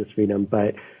of religious freedom,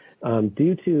 but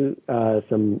due to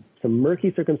some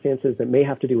murky circumstances that may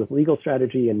have to do with legal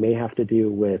strategy and may have to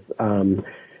do with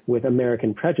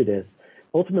American prejudice,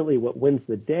 ultimately what wins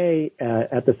the day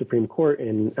at the Supreme Court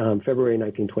in February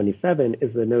 1927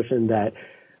 is the notion that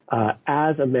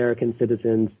as American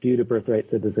citizens, due to birthright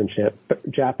citizenship,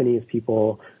 Japanese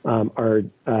people are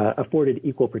afforded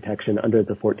equal protection under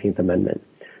the 14th Amendment.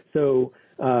 So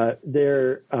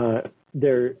they're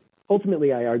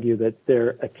ultimately, I argue that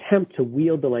their attempt to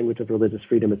wield the language of religious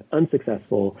freedom is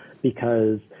unsuccessful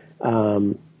because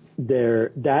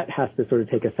that has to sort of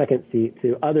take a second seat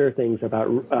to other things about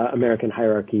American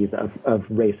hierarchies of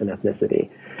race and ethnicity.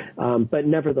 But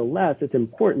nevertheless, it's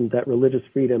important that religious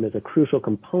freedom is a crucial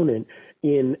component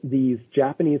in these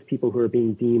Japanese people who are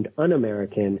being deemed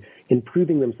un-American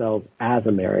improving themselves as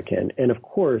American. And of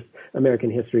course,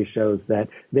 American history shows that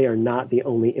they are not the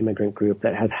only immigrant group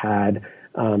that has had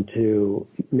to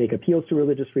make appeals to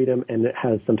religious freedom and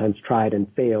has sometimes tried and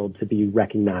failed to be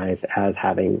recognized as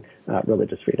having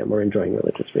religious freedom or enjoying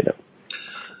religious freedom.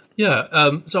 Yeah,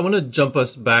 so I want to jump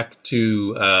us back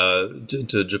to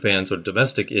Japan's sort of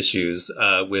domestic issues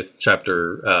with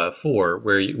Chapter 4,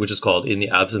 which is called "In the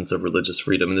Absence of Religious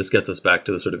Freedom," and this gets us back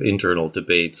to the sort of internal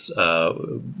debates,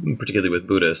 particularly with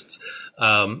Buddhists.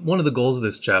 One of the goals of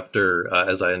this chapter,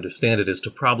 as I understand it, is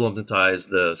to problematize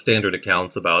the standard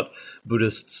accounts about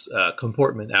Buddhists'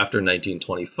 comportment after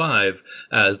 1925,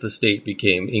 as the state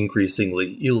became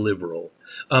increasingly illiberal.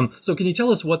 So can you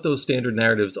tell us what those standard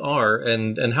narratives are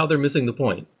and how they're missing the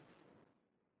point?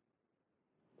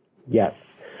 Yes.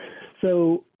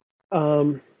 So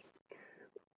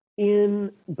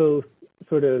in both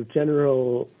sort of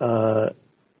general,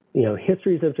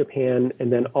 histories of Japan,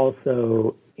 and then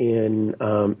also in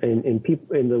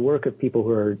the work of people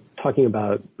who are talking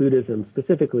about Buddhism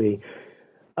specifically,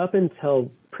 up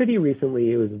until pretty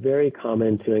recently, it was very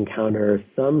common to encounter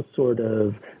some sort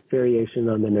of variation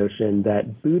on the notion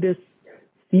that Buddhists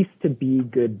ceased to be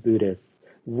good Buddhists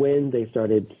when they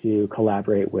started to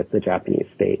collaborate with the Japanese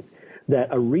state. That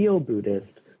a real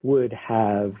Buddhist would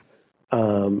have,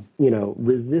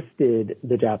 resisted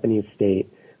the Japanese state.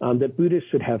 That Buddhists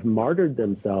should have martyred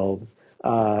themselves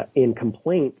in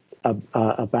complaints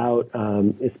about,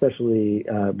 especially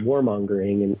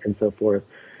warmongering and so forth.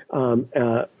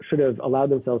 Should have allowed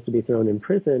themselves to be thrown in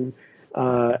prison.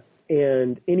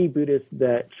 And any Buddhist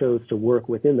that chose to work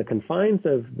within the confines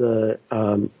of the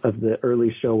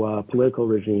early Showa political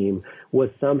regime was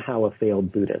somehow a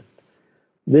failed Buddhist.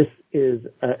 This is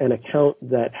an account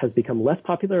that has become less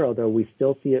popular, although we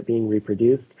still see it being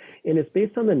reproduced. And it's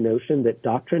based on the notion that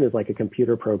doctrine is like a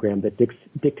computer program that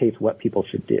dictates what people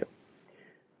should do.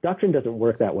 Doctrine doesn't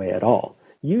work that way at all.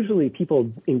 Usually people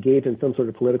engage in some sort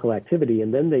of political activity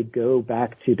and then they go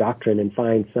back to doctrine and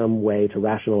find some way to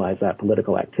rationalize that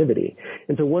political activity.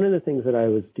 And so one of the things that I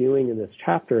was doing in this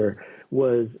chapter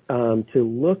was to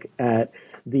look at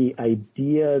the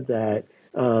idea that,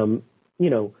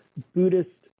 Buddhist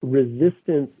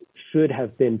resistance should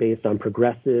have been based on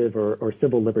progressive or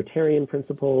civil libertarian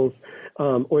principles,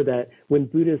 or that when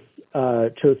Buddhists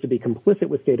chose to be complicit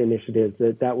with state initiatives,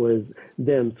 that was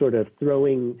them sort of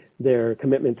throwing their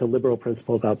commitment to liberal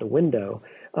principles out the window.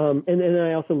 And then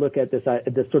I also look at this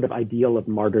sort of ideal of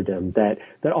martyrdom, that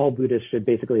all Buddhists should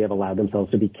basically have allowed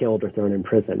themselves to be killed or thrown in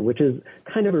prison, which is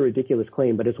kind of a ridiculous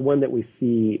claim, but it's one that we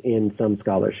see in some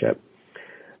scholarship.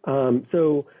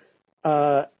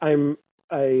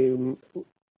 I'm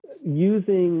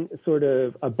using sort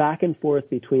of a back and forth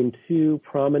between two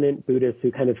prominent Buddhists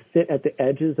who kind of sit at the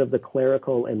edges of the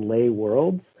clerical and lay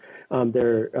worlds.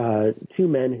 They're two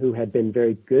men who had been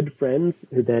very good friends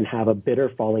who then have a bitter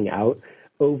falling out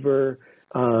over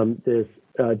this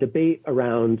debate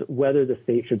around whether the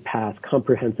state should pass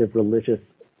comprehensive religious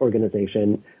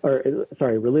legislation.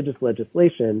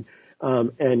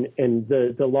 And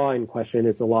the law in question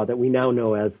is the law that we now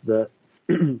know as the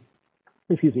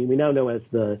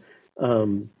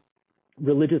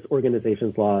Religious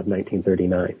Organizations Law of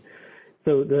 1939.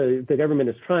 So the government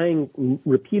is trying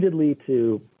repeatedly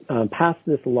to pass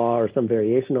this law or some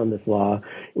variation on this law.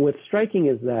 And what's striking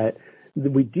is that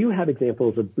we do have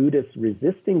examples of Buddhists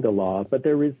resisting the law, but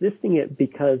they're resisting it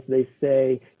because they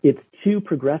say it's too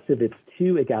progressive, it's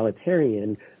too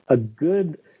egalitarian. A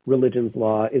good religion's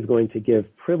law is going to give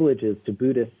privileges to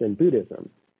Buddhists and Buddhism.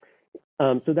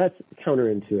 So that's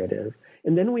counterintuitive.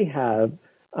 And then we have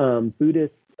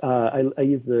Buddhists. I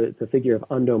use the figure of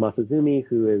Ando Masazumi,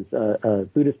 who is a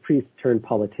Buddhist priest turned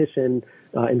politician.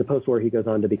 In the post-war, he goes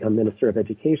on to become Minister of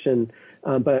Education.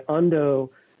 But Ando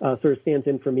sort of stands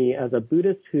in for me as a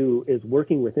Buddhist who is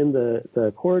working within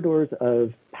the corridors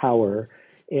of power.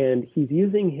 And he's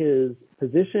using his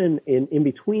position in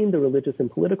between the religious and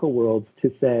political worlds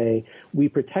to say, we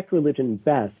protect religion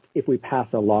best if we pass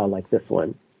a law like this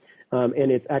one.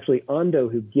 And it's actually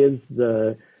Ando who gives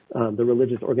the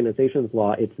Religious Organizations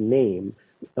Law its name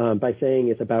by saying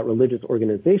it's about religious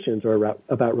organizations or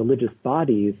about religious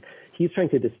bodies. He's trying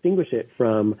to distinguish it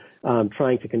from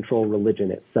trying to control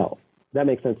religion itself. That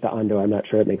makes sense to Ando. I'm not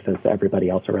sure it makes sense to everybody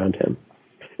else around him.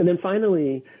 And then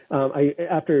finally,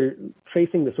 after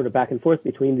tracing the sort of back and forth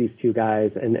between these two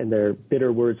guys and their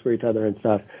bitter words for each other and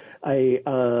stuff,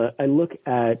 I look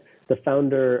at the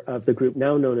founder of the group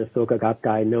now known as Soka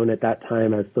Gakkai, known at that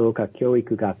time as Soka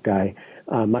Kyoiku Gakkai,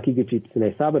 Makiguchi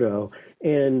Tsunesaburo.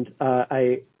 And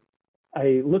I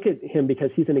I look at him because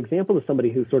he's an example of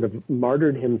somebody who sort of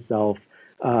martyred himself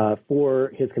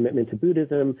for his commitment to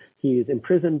Buddhism. He's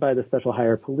imprisoned by the Special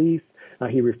Higher Police.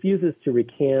 He refuses to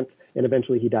recant, and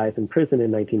eventually he dies in prison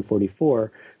in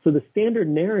 1944. So the standard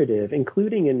narrative,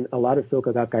 including in a lot of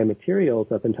Soka Gakkai materials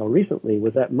up until recently,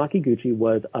 was that Makiguchi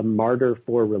was a martyr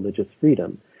for religious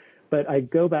freedom. But I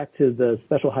go back to the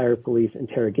Special Higher Police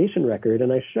interrogation record,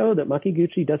 and I show that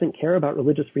Makiguchi doesn't care about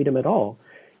religious freedom at all.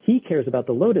 He cares about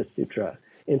the Lotus Sutra.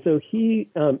 And so he,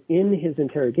 in his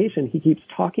interrogation, he keeps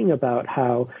talking about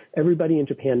how everybody in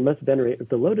Japan must venerate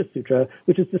the Lotus Sutra,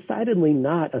 which is decidedly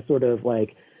not a sort of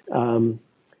like,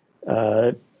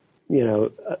 a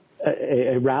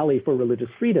rally for religious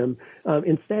freedom.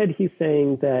 Instead, he's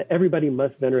saying that everybody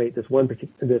must venerate this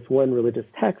one religious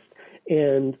text,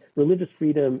 and religious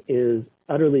freedom is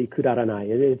utterly kudaranai.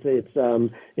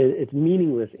 It's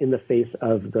meaningless in the face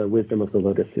of the wisdom of the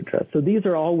Lotus Sutra. So these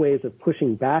are all ways of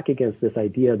pushing back against this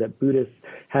idea that Buddhists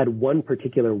had one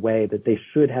particular way that they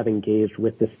should have engaged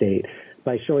with the state,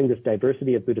 by showing this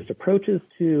diversity of Buddhist approaches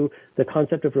to the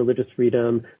concept of religious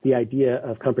freedom, the idea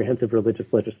of comprehensive religious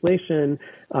legislation,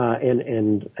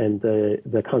 and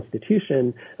the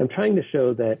Constitution. I'm trying to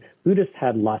show that Buddhists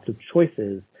had lots of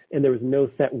choices, and there was no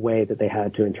set way that they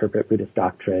had to interpret Buddhist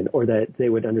doctrine, or that they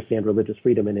would understand religious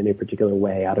freedom in any particular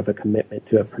way out of a commitment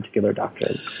to a particular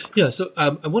doctrine. Yeah, so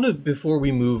I want to, before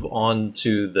we move on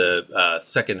to the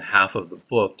second half of the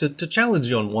book, to challenge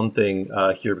you on one thing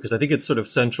here, because I think it's sort of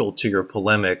central to your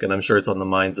polemic, and I'm sure it's on the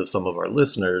minds of some of our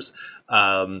listeners.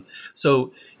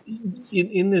 So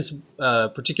in this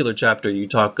particular chapter,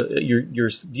 you're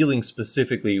dealing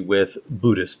specifically with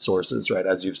Buddhist sources, right?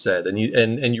 As you've said, and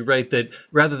you write that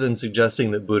rather than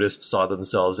suggesting that Buddhists saw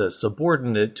themselves as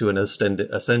subordinate to an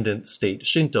ascendant state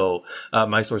Shinto,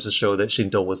 my sources show that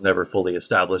Shinto was never fully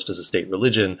established as a state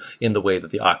religion in the way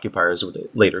that the occupiers would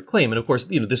later claim. And of course,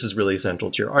 this is really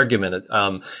central to your argument.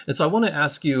 And so I want to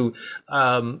ask you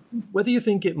whether you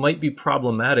think it might be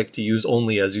problematic to use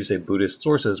only, as you say, Buddhist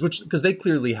sources, because they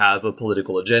clearly have a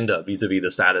political agenda vis-a-vis the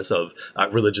status of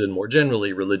religion more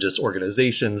generally, religious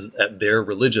organizations, their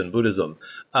religion, Buddhism.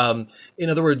 In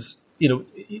other words,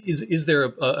 is there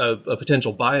a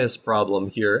potential bias problem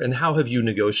here, and how have you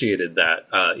negotiated that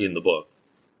in the book?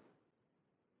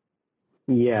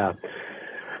 Yeah,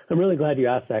 I'm really glad you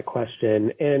asked that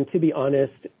question. And to be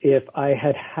honest, if I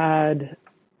had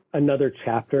another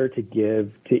chapter to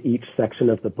give to each section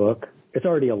of the book, it's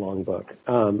already a long book.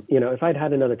 If I'd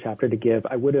had another chapter to give,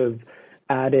 I would have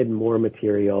added more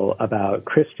material about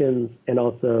Christians and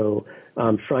also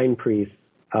shrine priests,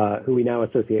 who we now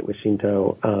associate with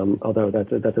Shinto, although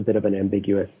that's a bit of an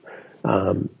ambiguous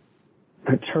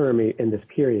term in this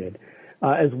period,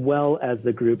 as well as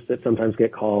the groups that sometimes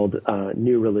get called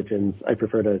new religions. I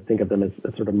prefer to think of them as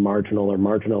sort of marginal or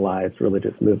marginalized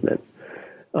religious movements.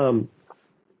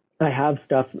 I have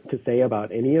stuff to say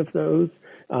about any of those.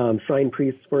 Shrine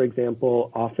priests, for example,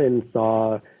 often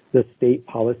saw the state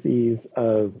policies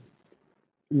of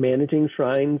managing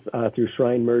shrines through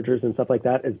shrine mergers and stuff like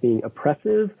that as being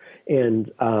oppressive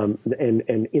and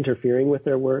interfering with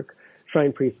their work.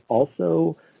 Shrine priests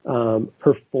also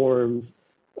performed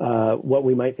what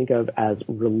we might think of as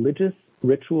religious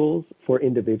rituals for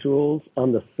individuals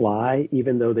on the fly,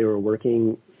 even though they were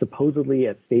working supposedly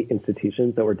at state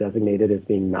institutions that were designated as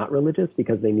being not religious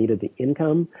because they needed the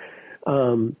income.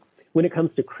 When it comes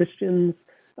to Christians,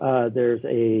 there's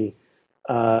a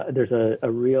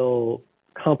real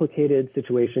complicated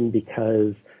situation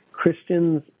because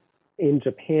Christians in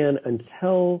Japan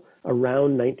until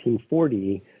around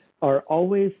 1940 are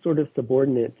always sort of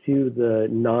subordinate to the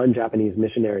non-Japanese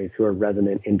missionaries who are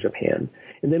resident in Japan.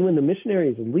 And then when the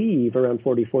missionaries leave around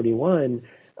 40-41,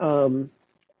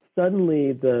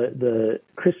 suddenly the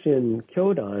Christian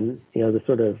Kyodan, the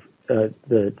sort of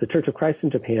the Church of Christ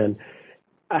in Japan,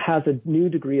 has a new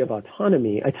degree of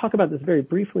autonomy. I talk about this very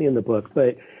briefly in the book,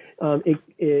 but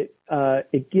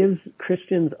it gives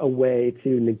Christians a way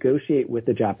to negotiate with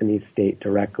the Japanese state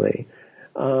directly.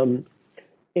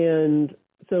 And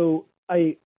so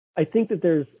I think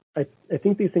that I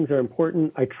think these things are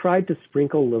important. I tried to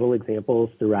sprinkle little examples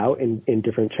throughout in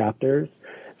different chapters.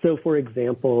 So, for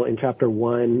example, in chapter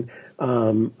 1,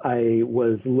 I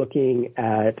was looking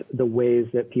at the ways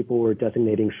that people were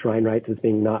designating shrine rites as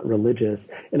being not religious,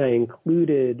 and I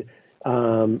included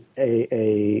a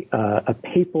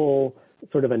papal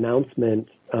sort of announcement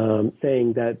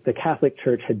saying that the Catholic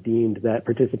Church had deemed that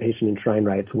participation in shrine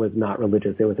rites was not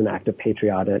religious. It was an act of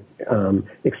patriotic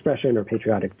expression or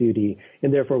patriotic duty,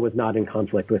 and therefore was not in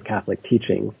conflict with Catholic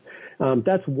teachings.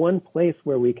 That's one place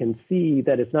where we can see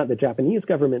that it's not the Japanese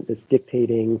government that's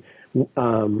dictating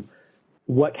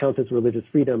what counts as religious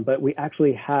freedom, but we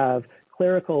actually have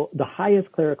the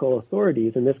highest clerical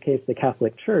authorities, in this case, the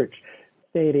Catholic Church,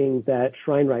 stating that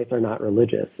shrine rites are not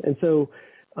religious. And so,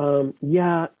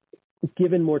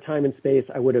 given more time and space,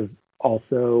 I would have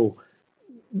also,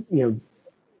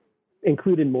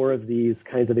 included more of these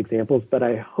kinds of examples, but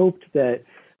I hoped that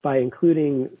by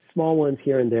including small ones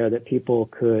here and there that people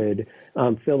could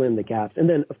fill in the gaps. And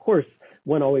then, of course,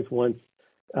 one always wants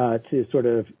to sort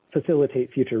of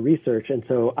facilitate future research. And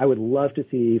so I would love to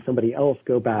see somebody else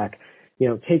go back,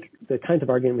 take the kinds of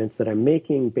arguments that I'm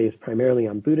making based primarily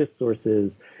on Buddhist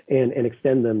sources and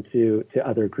extend them to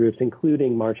other groups,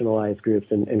 including marginalized groups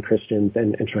and Christians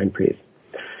and shrine priests.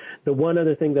 The one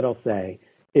other thing that I'll say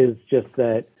is just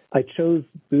that I chose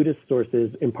Buddhist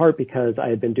sources in part because I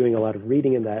had been doing a lot of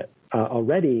reading in that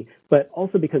already, but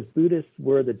also because Buddhists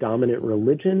were the dominant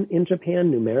religion in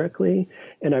Japan numerically,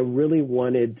 and I really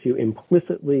wanted to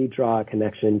implicitly draw a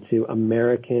connection to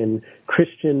American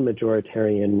Christian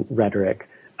majoritarian rhetoric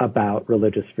about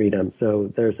religious freedom.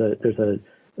 So there's a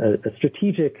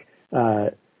strategic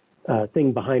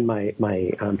thing behind my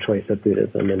choice of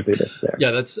Buddhism and Buddhists there.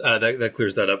 Yeah, that's that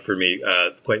clears that up for me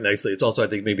quite nicely. It's also, I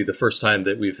think, maybe the first time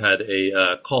that we've had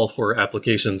a call for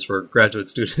applications for graduate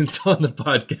students on the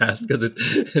podcast, because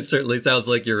it certainly sounds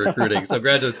like you're recruiting. So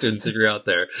graduate students, if you're out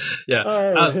there,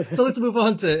 yeah. So let's move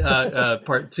on to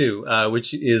part two,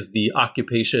 which is the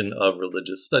occupation of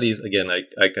religious studies. Again, I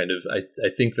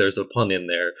think there's a pun in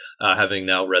there, having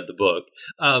now read the book.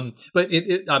 But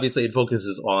it obviously it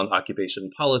focuses on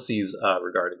occupation policy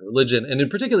regarding religion, and in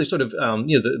particular, sort of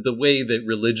the way that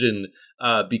religion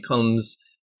becomes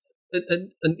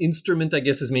an instrument, I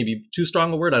guess is maybe too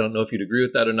strong a word. I don't know if you'd agree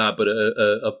with that or not, but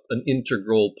an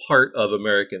integral part of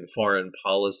American foreign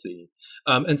policy.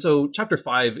 And so, Chapter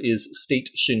 5 is State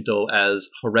Shinto as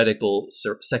Heretical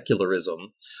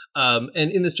Secularism.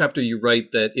 And in this chapter, you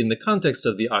write that in the context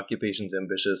of the occupation's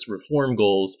ambitious reform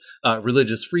goals,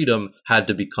 religious freedom had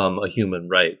to become a human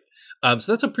right.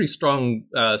 So that's a pretty strong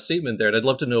statement there, and I'd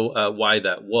love to know why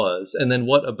that was. And then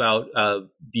what about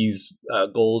these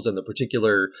goals and the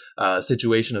particular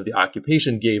situation of the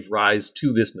occupation gave rise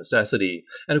to this necessity?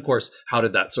 And of course, how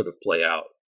did that sort of play out?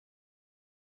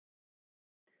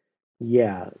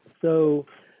 Yeah, so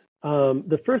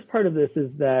the first part of this is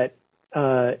that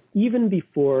even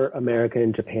before America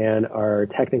and Japan are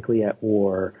technically at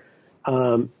war,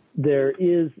 there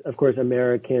is, of course,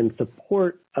 American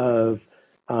support of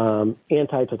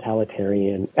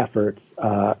anti-totalitarian efforts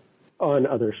on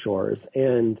other shores.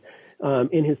 And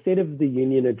in his State of the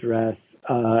Union address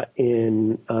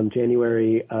in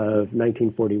January of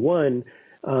 1941,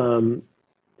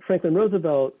 Franklin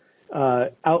Roosevelt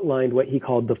outlined what he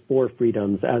called the four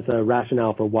freedoms as a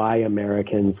rationale for why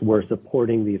Americans were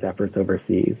supporting these efforts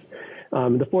overseas.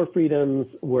 The four freedoms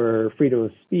were freedom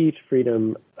of speech,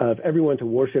 freedom of everyone to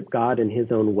worship God in his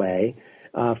own way,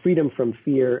 freedom from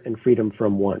fear, and freedom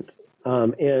from want.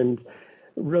 And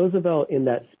Roosevelt, in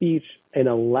that speech, in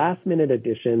a last-minute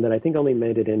addition that I think only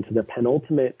made it into the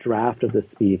penultimate draft of the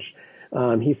speech,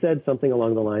 he said something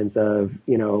along the lines of,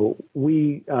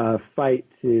 we fight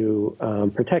to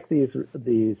protect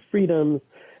these freedoms,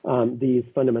 these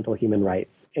fundamental human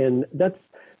rights. And that's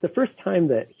the first time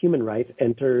that human rights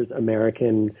enters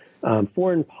American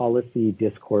foreign policy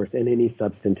discourse in any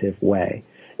substantive way.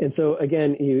 And so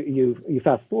again, you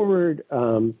fast forward,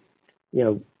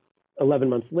 11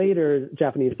 months later,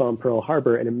 Japanese bomb Pearl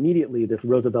Harbor, and immediately this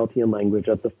Rooseveltian language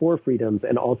of the four freedoms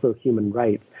and also human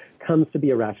rights comes to be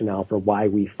a rationale for why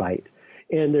we fight.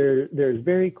 And there's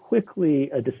very quickly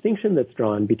a distinction that's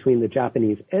drawn between the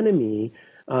Japanese enemy,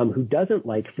 who doesn't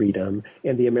like freedom,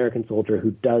 and the American soldier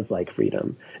who does like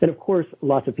freedom. And of course,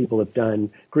 lots of people have done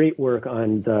great work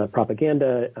on the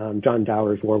propaganda, John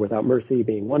Dower's War Without Mercy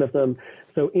being one of them.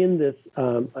 So in this,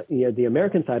 the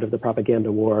American side of the propaganda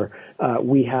war,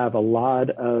 we have a lot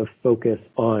of focus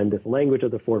on this language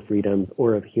of the four freedoms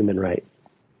or of human rights.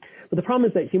 But the problem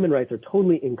is that human rights are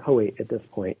totally inchoate at this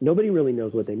point. Nobody really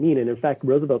knows what they mean. And in fact,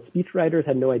 Roosevelt's speechwriters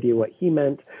had no idea what he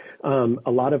meant.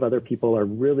 A lot of other people are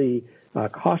really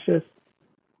cautious.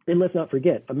 And let's not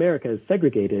forget, America is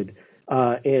segregated.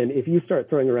 And if you start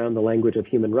throwing around the language of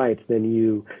human rights, then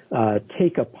you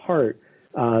take apart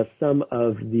some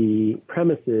of the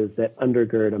premises that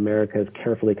undergird America's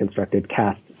carefully constructed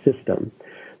caste system.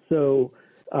 So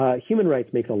human rights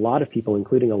makes a lot of people,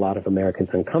 including a lot of Americans,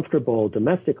 uncomfortable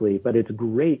domestically, but it's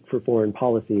great for foreign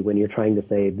policy when you're trying to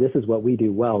say, this is what we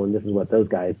do well and this is what those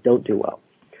guys don't do well.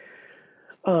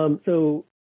 So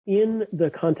in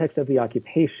the context of the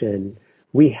occupation,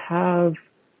 we have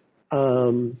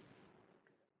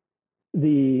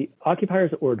the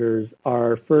occupiers' orders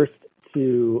are first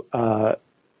to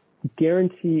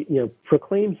guarantee,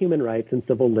 proclaim human rights and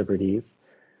civil liberties.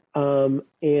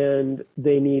 And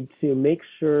they need to make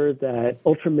sure that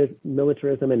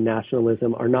ultramilitarism and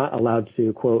nationalism are not allowed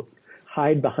to, quote,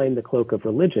 hide behind the cloak of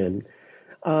religion.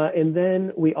 And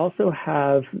then we also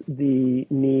have the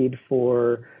need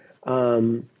for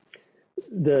the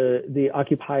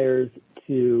occupiers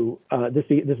to, this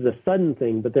is a sudden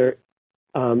thing, but they're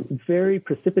very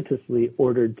precipitously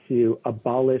ordered to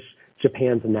abolish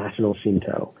Japan's national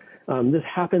Shinto. This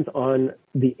happens on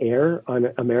the air on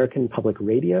American public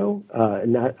radio,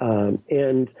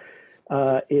 and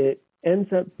it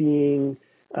ends up being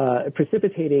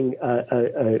precipitating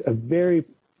a very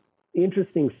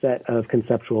interesting set of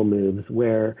conceptual moves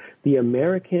where the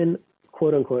American,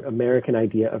 quote unquote, American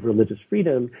idea of religious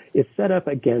freedom is set up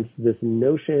against this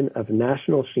notion of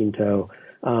national Shinto,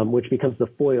 which becomes the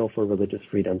foil for religious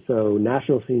freedom. So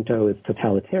national Shinto is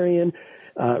totalitarian.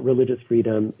 Religious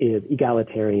freedom is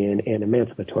egalitarian and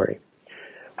emancipatory.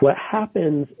 What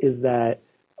happens is that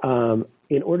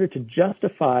in order to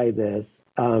justify this,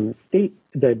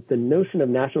 the notion of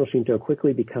national Shinto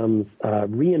quickly becomes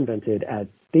reinvented as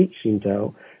state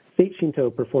Shinto. State Shinto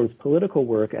performs political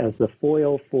work as the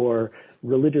foil for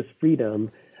religious freedom.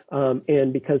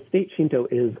 And because state Shinto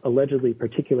is allegedly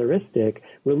particularistic,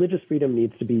 religious freedom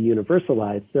needs to be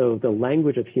universalized. So the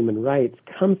language of human rights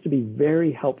comes to be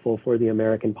very helpful for the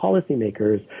American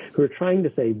policymakers who are trying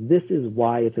to say, this is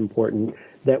why it's important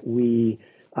that we,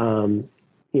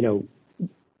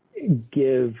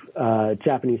 give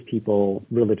Japanese people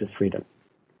religious freedom.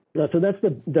 So that's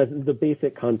the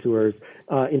basic contours.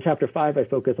 In Chapter 5, I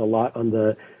focus a lot on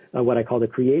the what I call the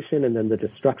creation and then the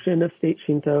destruction of state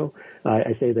Shinto.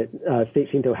 I say that state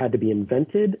Shinto had to be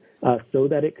invented so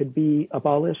that it could be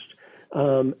abolished.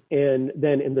 And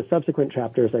then in the subsequent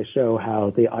chapters, I show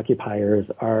how the occupiers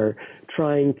are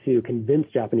trying to convince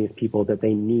Japanese people that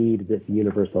they need this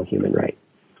universal human right.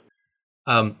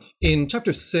 In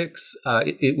Chapter 6,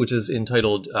 which is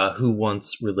entitled Who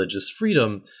Wants Religious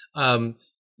Freedom,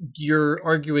 you're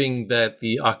arguing that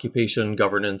the occupation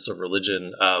governance of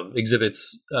religion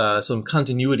exhibits some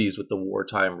continuities with the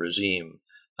wartime regime,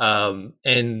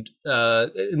 and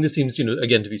this seems,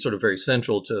 again, to be sort of very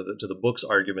central to the book's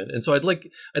argument. And so I'd like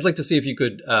to see if you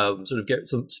could sort of get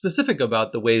some specific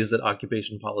about the ways that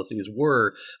occupation policies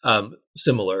were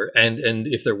similar, and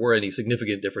if there were any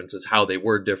significant differences, how they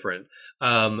were different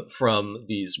from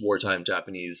these wartime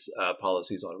Japanese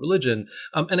policies on religion.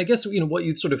 And I guess what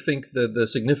you sort of think the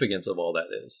significance of all that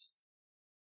is.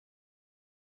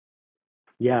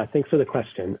 Yeah, thanks for the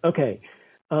question. Okay,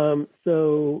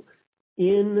 so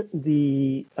in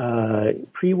the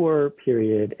pre-war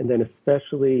period, and then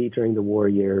especially during the war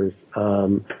years,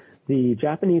 the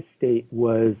Japanese state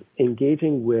was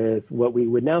engaging with what we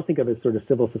would now think of as sort of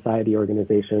civil society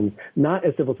organizations, not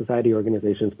as civil society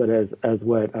organizations, but as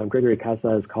what Gregory Casa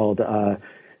has called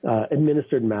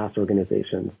administered mass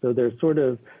organizations. So they're sort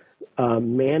of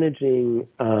managing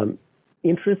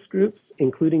interest groups,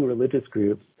 including religious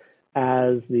groups,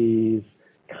 as these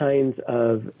kinds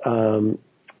of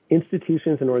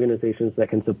institutions and organizations that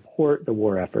can support the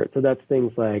war effort. So that's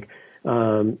things like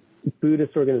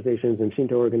Buddhist organizations and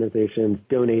Shinto organizations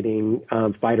donating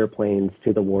fighter planes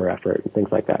to the war effort and things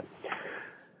like that.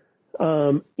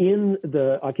 In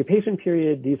the occupation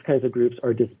period, these kinds of groups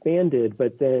are disbanded,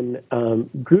 but then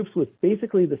groups with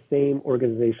basically the same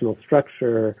organizational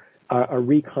structure are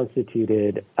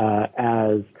reconstituted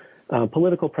as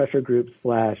political pressure groups /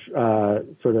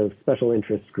 sort of special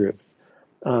interest groups.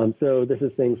 So this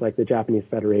is things like the Japanese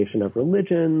Federation of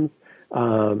Religions,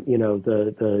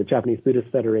 the Japanese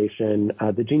Buddhist Federation,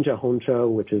 the Jinja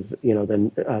Honcho, which is,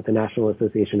 the National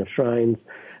Association of Shrines,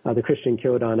 the Christian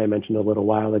Kyodan I mentioned a little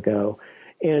while ago.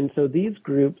 And so these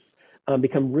groups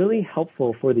become really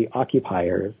helpful for the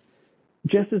occupiers,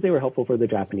 just as they were helpful for the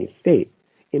Japanese state.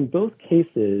 In both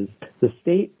cases, the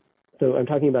state, so I'm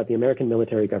talking about the American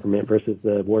military government versus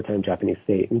the wartime Japanese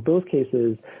state. In both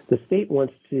cases, the state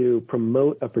wants to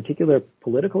promote a particular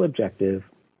political objective.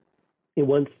 It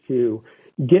wants to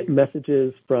get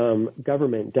messages from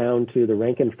government down to the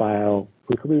rank and file,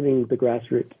 including the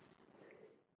grassroots.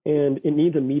 And it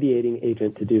needs a mediating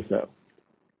agent to do so.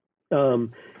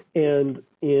 And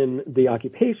in the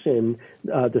occupation,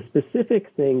 the specific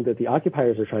thing that the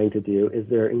occupiers are trying to do is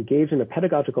they're engaged in a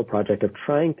pedagogical project of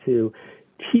trying to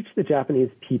teach the Japanese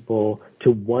people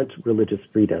to want religious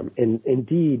freedom. And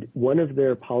indeed, one of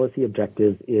their policy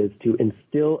objectives is to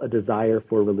instill a desire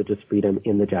for religious freedom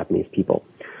in the Japanese people.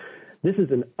 This is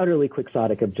an utterly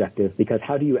quixotic objective because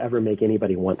how do you ever make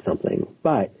anybody want something?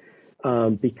 But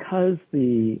because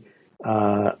the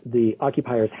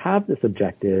occupiers have this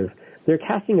objective, they're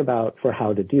casting about for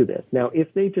how to do this. Now,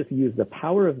 if they just use the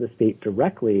power of the state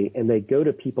directly and they go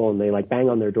to people and they like bang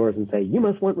on their doors and say, you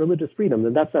must want religious freedom,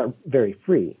 then that's not very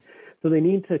free. So they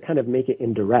need to kind of make it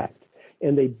indirect.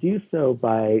 And they do so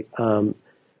by,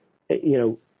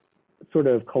 sort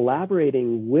of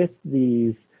collaborating with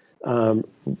these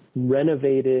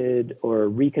renovated or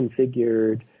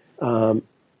reconfigured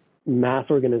mass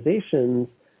organizations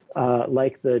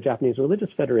like the Japanese Religious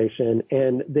Federation,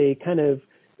 and they kind of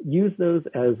use those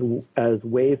as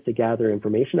ways to gather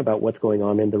information about what's going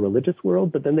on in the religious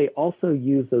world, but then they also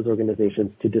use those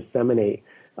organizations to disseminate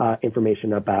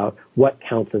information about what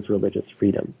counts as religious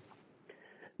freedom.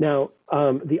 Now,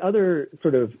 the other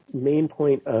sort of main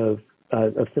point of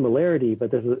similarity,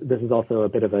 but this is also a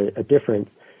bit of a difference,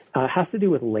 has to do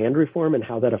with land reform and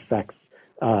how that affects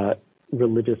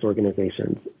religious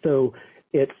organizations. So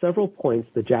at several points,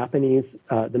 the Japanese,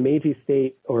 the Meiji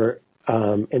state,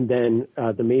 and then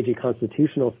the Meiji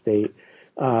constitutional state,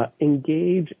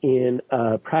 engage in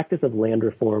a practice of land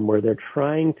reform where they're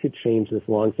trying to change this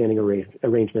longstanding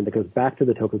arrangement that goes back to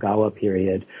the Tokugawa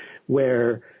period,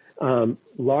 where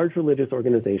large religious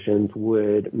organizations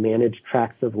would manage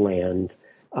tracts of land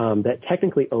that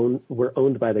technically were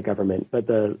owned by the government, but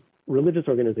the religious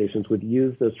organizations would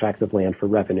use those tracts of land for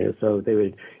revenue. So they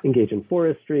would engage in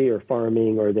forestry or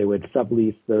farming, or they would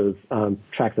sublease those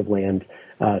tracts of land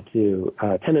to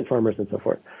tenant farmers and so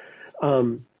forth.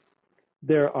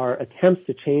 There are attempts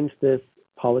to change this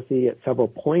policy at several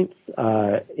points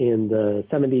in the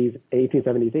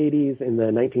 1870s, 80s, in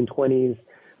the 1920s,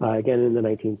 again in the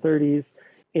 1930s.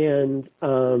 And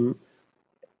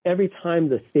every time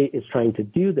the state is trying to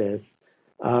do this,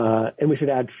 and we should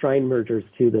add shrine mergers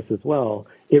to this as well,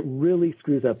 it really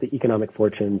screws up the economic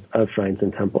fortunes of shrines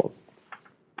and temples.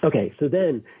 Okay, so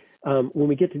then when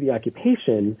we get to the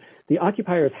occupation, the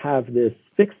occupiers have this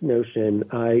fixed notion,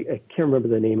 I can't remember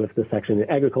the name of the section,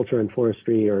 Agriculture and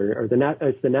Forestry, or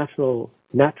it's the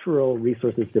Natural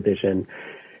Resources Division,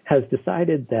 has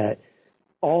decided that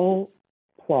all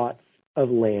plots of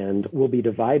land will be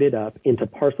divided up into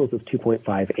parcels of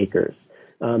 2.5 acres.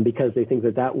 Because they think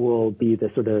that will be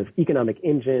the sort of economic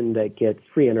engine that gets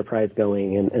free enterprise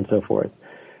going and so forth.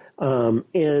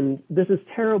 And this is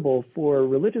terrible for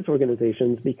religious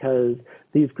organizations because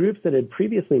these groups that had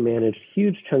previously managed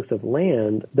huge chunks of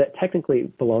land that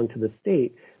technically belong to the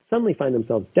state suddenly find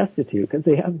themselves destitute because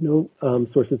they have no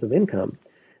sources of income.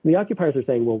 And the occupiers are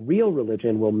saying, well, real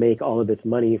religion will make all of its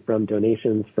money from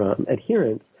donations from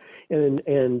adherents.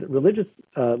 And religious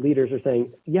leaders are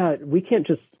saying, yeah, we can't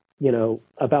just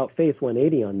about face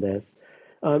 180 on this.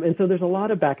 And so there's a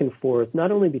lot of back and forth,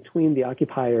 not only between the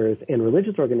occupiers and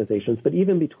religious organizations, but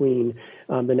even between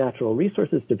the Natural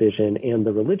Resources Division and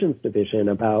the Religions Division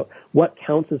about what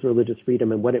counts as religious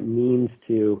freedom and what it means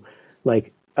to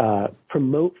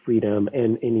promote freedom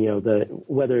and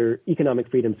whether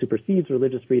economic freedom supersedes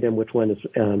religious freedom, which one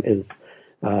is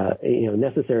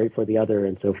necessary for the other,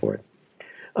 and so forth.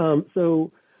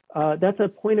 That's a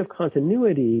point of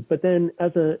continuity, but then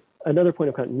another point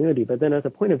of continuity, but then as a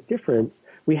point of difference,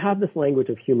 we have this language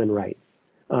of human rights,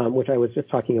 which I was just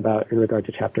talking about in regard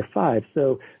to Chapter 5.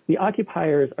 So the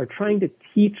occupiers are trying to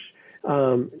teach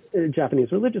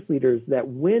Japanese religious leaders that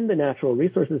when the Natural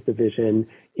Resources Division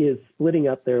is splitting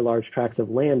up their large tracts of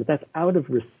land, that's out of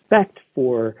respect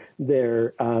for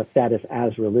their status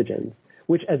as religions,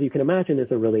 which, as you can imagine, is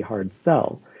a really hard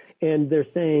sell. And they're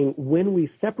saying, when we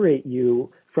separate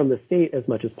you from the state as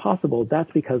much as possible, that's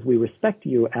because we respect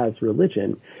you as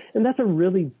religion. And that's a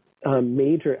really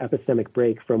major epistemic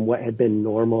break from what had been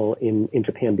normal in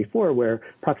Japan before, where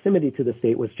proximity to the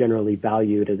state was generally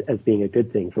valued as being a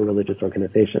good thing for religious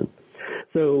organizations.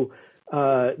 So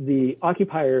the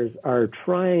occupiers are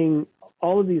trying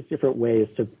all of these different ways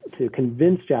to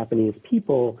convince Japanese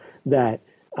people that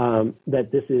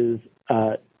this is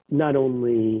not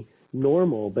only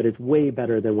normal, but it's way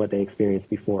better than what they experienced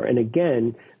before. And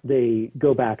again, they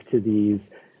go back to these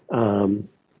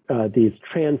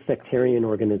trans-sectarian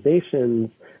organizations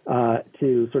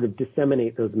to sort of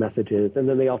disseminate those messages. And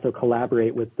then they also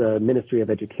collaborate with the Ministry of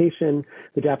Education,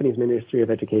 the Japanese Ministry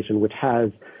of Education, which has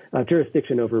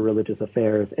jurisdiction over religious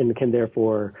affairs and can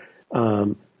therefore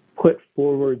put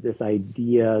forward this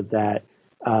idea that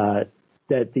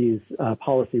these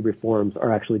policy reforms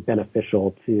are actually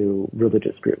beneficial to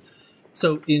religious groups.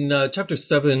 So in Chapter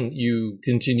 7, you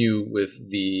continue with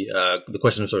the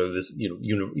question of sort of this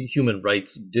human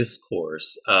rights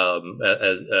discourse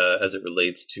as it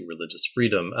relates to religious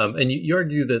freedom, and you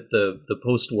argue that the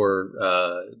post-war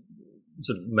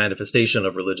sort of manifestation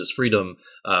of religious freedom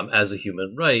as a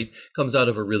human right comes out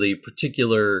of a really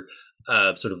particular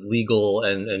sort of legal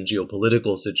and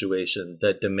geopolitical situation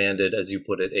that demanded, as you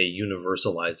put it, a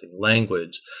universalizing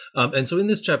language. And so in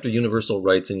this chapter, Universal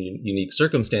Rights in Unique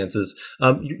Circumstances,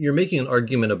 you're making an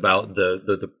argument about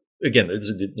the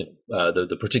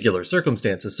particular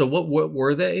circumstances. So what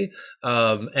were they,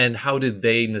 and how did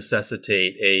they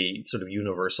necessitate a sort of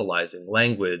universalizing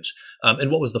language,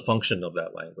 and what was the function of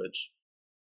that language?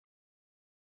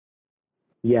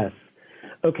 Yes.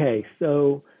 Okay.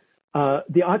 So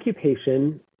the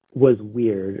occupation was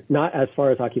weird, not as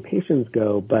far as occupations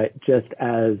go, but just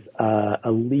as a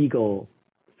legal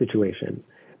situation.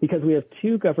 Because we have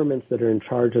two governments that are in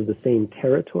charge of the same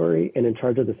territory and in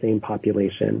charge of the same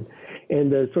population.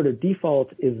 And the sort of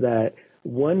default is that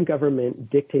one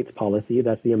government dictates policy,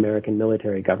 that's the American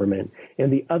military government,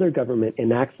 and the other government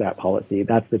enacts that policy,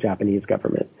 that's the Japanese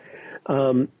government.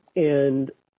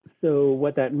 And so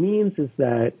what that means is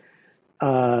that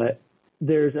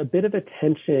there's a bit of a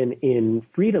tension in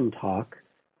freedom talk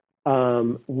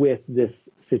with this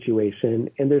situation,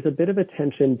 and there's a bit of a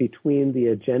tension between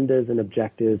the agendas and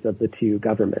objectives of the two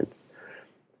governments.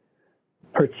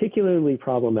 Particularly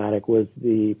problematic was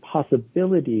the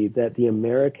possibility that the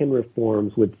American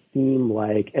reforms would seem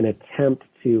like an attempt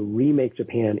to remake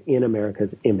Japan in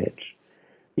America's image,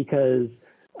 because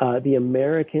the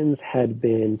Americans had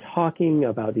been talking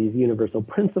about these universal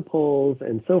principles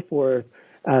and so forth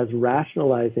as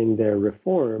rationalizing their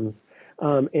reforms.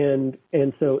 And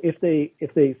so if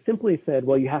they simply said,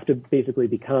 well, you have to basically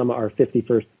become our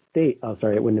 51st state, oh,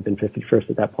 sorry, it wouldn't have been 51st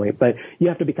at that point, but you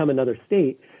have to become another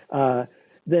state,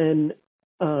 then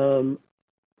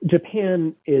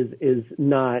Japan is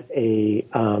not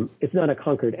it's not a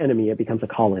conquered enemy, it becomes a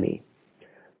colony.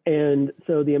 And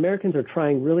so the Americans are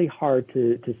trying really hard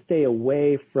to stay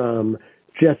away from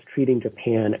just treating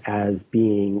Japan as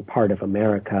being part of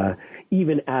America,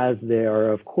 even as they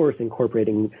are, of course,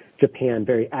 incorporating Japan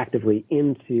very actively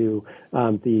into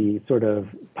the sort of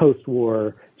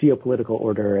post-war geopolitical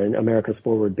order and America's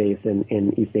forward base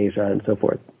in East Asia and so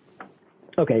forth.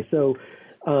 Okay, so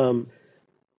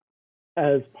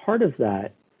as part of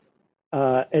that,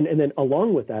 and then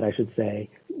along with that, I should say,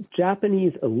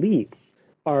 Japanese elites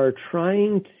are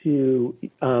trying to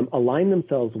align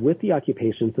themselves with the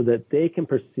occupation so that they can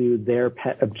pursue their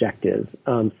pet objectives.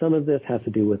 Some of this has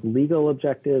to do with legal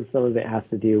objectives. Some of it has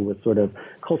to do with sort of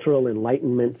cultural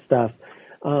enlightenment stuff.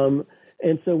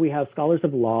 And so we have scholars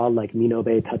of law like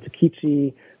Minobe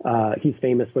Tatsukichi. He's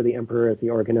famous for the emperor as the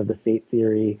organ of the state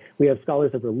theory. We have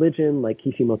scholars of religion like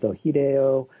Kishimoto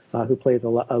Hideo, who plays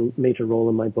a major role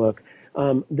in my book.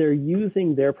 They're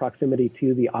using their proximity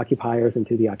to the occupiers and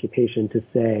to the occupation to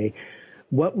say,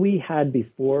 what we had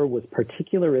before was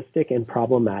particularistic and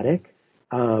problematic.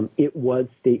 It was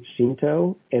state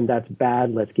Shinto, and that's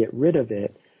bad. Let's get rid of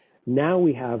it. Now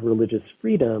we have religious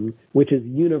freedom, which is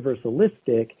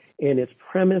universalistic, and it's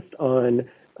premised on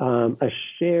a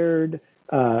shared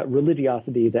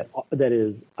religiosity that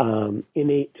is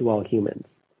innate to all humans.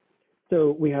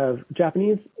 So we have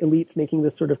Japanese elites making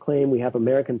this sort of claim. We have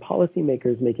American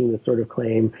policymakers making this sort of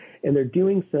claim, and they're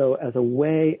doing so as a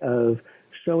way of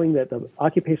showing that the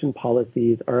occupation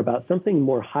policies are about something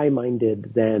more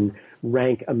high-minded than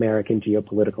rank American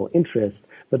geopolitical interest,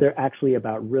 but they're actually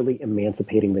about really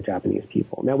emancipating the Japanese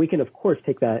people. Now, we can, of course,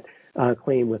 take that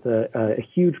claim with a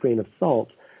huge grain of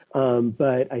salt,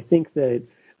 but I think that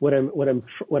what I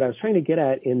was trying to get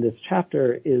at in this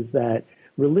chapter is that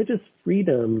religious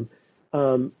freedom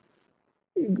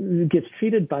gets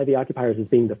treated by the occupiers as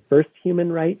being the first human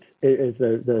right, is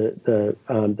the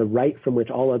right from which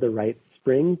all other rights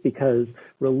spring, because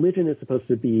religion is supposed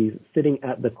to be sitting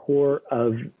at the core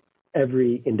of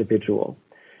every individual.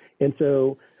 And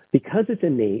so because it's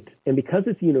innate and because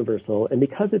it's universal and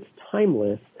because it's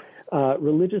timeless,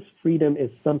 religious freedom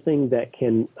is something that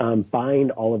can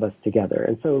bind all of us together.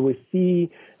 And so we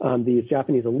see these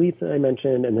Japanese elites that I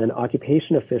mentioned and then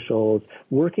occupation officials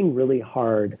working really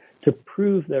hard to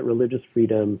prove that religious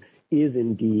freedom is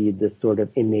indeed this sort of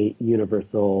innate,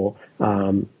 universal,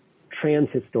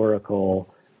 transhistorical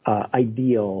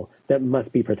ideal that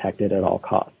must be protected at all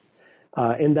costs.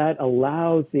 And that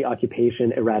allows the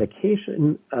occupation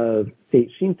eradication of state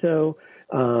Shinto,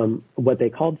 what they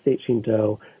called state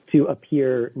Shinto, to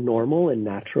appear normal and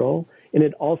natural. And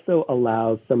it also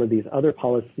allows some of these other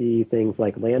policy things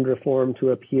like land reform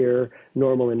to appear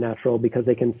normal and natural, because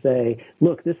they can say,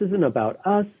 look, this isn't about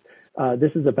us,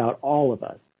 this is about all of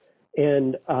us.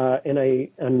 And I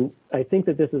think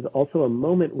that this is also a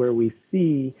moment where we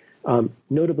see,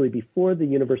 notably before the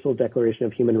Universal Declaration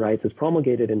of Human Rights is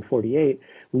promulgated in 48,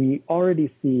 we already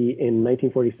see in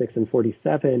 1946 and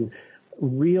 47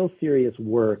 real serious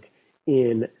work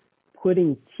in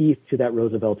putting teeth to that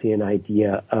Rooseveltian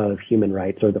idea of human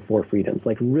rights or the four freedoms,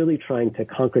 like really trying to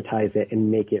concretize it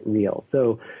and make it real.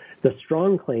 So the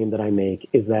strong claim that I make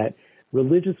is that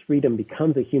religious freedom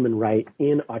becomes a human right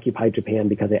in occupied Japan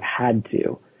because it had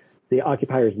to. The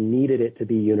occupiers needed it to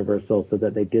be universal so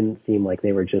that they didn't seem like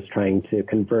they were just trying to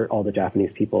convert all the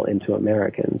Japanese people into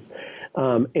Americans.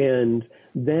 And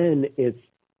then it's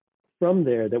from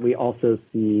there that we also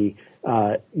see,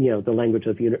 the language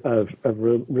of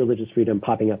religious freedom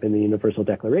popping up in the Universal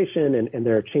Declaration, and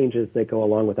there are changes that go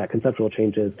along with that, conceptual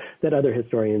changes that other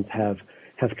historians have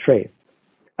traced.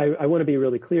 I want to be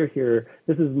really clear here.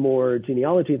 This is more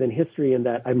genealogy than history, in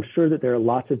that I'm sure that there are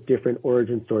lots of different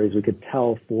origin stories we could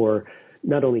tell for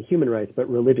not only human rights, but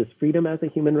religious freedom as a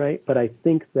human right. But I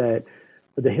think that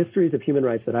the histories of human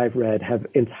rights that I've read have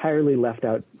entirely left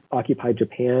out occupied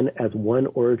Japan as one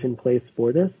origin place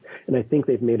for this, and I think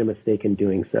they've made a mistake in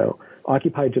doing so.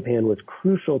 Occupied Japan was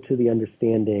crucial to the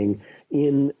understanding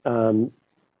in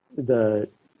the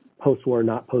post-war,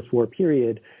 not post-war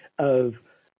period of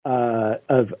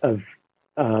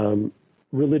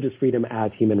religious freedom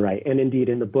as human right. And indeed,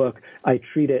 in the book, I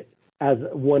treat it as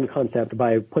one concept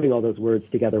by putting all those words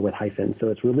together with hyphens. So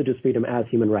it's religious freedom as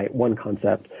human right, one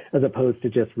concept, as opposed to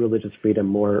just religious freedom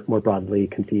more broadly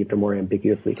conceived or more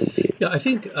ambiguously conceived. Yeah, I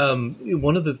think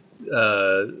one of the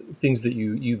things that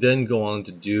you then go on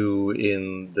to do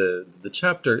in the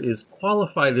chapter is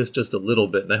qualify this just a little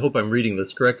bit. And I hope I'm reading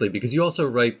this correctly, because you also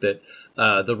write that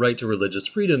the right to religious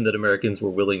freedom that Americans were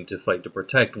willing to fight to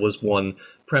protect was one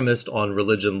premised on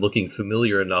religion looking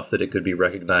familiar enough that it could be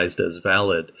recognized as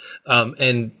valid.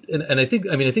 And I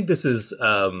think this is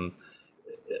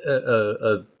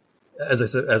as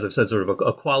I've said, sort of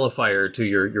a qualifier to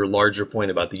your larger point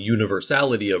about the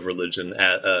universality of religion,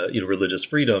 religious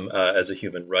freedom as a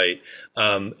human right.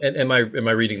 And am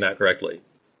I reading that correctly?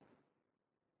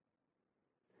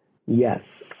 Yes.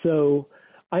 So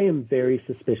I am very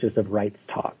suspicious of rights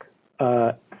talk.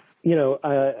 This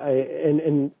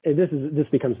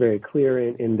becomes very clear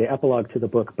in the epilogue to the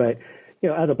book. But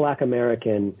as a Black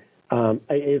American,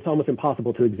 it's almost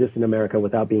impossible to exist in America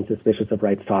without being suspicious of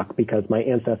rights talk, because my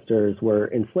ancestors were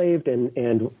enslaved, and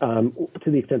to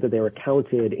the extent that they were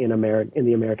counted in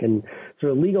the American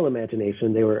sort of legal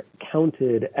imagination, they were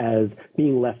counted as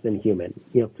being less than human,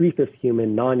 3/5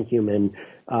 human, non-human,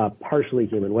 partially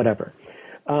human, whatever.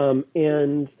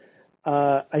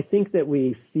 I think that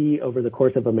we see over the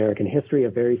course of American history a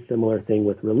very similar thing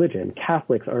with religion.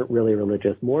 Catholics aren't really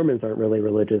religious. Mormons aren't really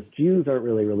religious. Jews aren't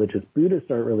really religious. Buddhists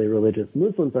aren't really religious.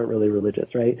 Muslims aren't really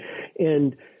religious, right?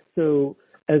 And so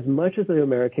as much as the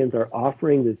Americans are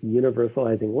offering this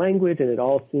universalizing language, and it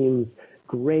all seems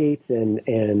great, and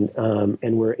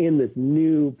we're in this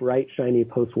new, bright, shiny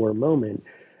post-war moment,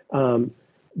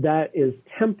 that is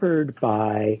tempered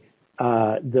by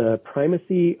the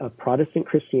primacy of Protestant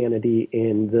Christianity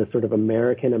in the sort of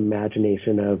American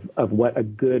imagination of what a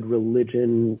good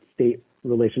religion-state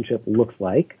relationship looks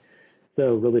like.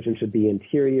 So religion should be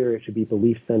interior, it should be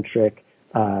belief-centric,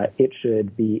 it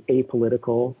should be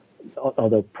apolitical,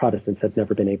 although Protestants have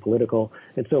never been apolitical,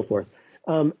 and so forth.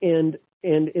 And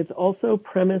it's also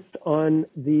premised on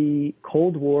the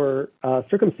Cold War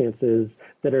circumstances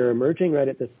that are emerging right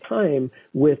at this time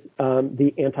with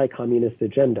the anti-communist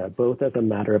agenda, both as a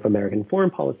matter of American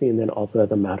foreign policy and then also as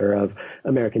a matter of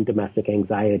American domestic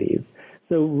anxieties.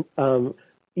 So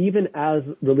even as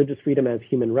religious freedom as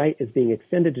human right is being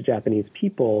extended to Japanese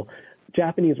people,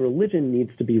 Japanese religion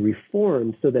needs to be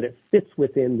reformed so that it fits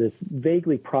within this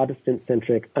vaguely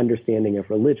Protestant-centric understanding of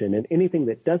religion. And anything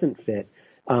that doesn't fit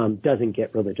doesn't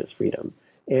get religious freedom.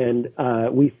 And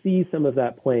we see some of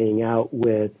that playing out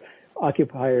with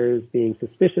occupiers being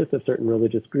suspicious of certain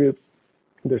religious groups.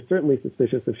 They're certainly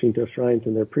suspicious of Shinto shrines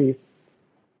and their priests.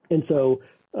 And so,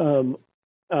 and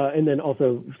then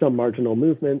also some marginal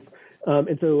movements.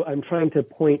 And so I'm trying to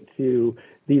point to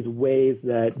these ways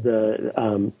that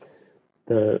the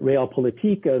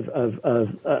realpolitik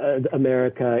of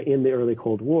America in the early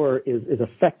Cold War is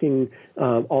affecting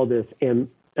all this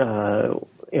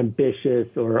ambitious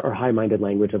or high-minded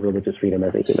language of religious freedom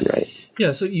as a human right.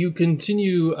 Yeah, so you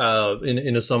continue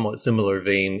in a somewhat similar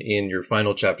vein in your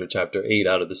final chapter, Chapter 8,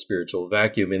 Out of the Spiritual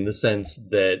Vacuum, in the sense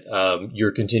that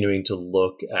you're continuing to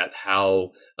look at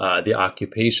how the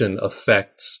occupation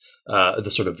affects the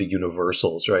sort of the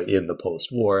universals, right, in the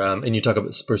post-war. And you talk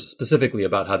about specifically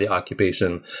about how the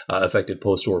occupation affected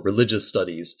post-war religious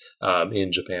studies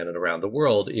in Japan and around the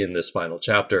world in this final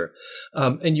chapter.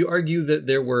 And you argue that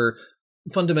there were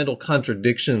fundamental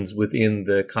contradictions within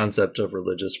the concept of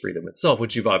religious freedom itself,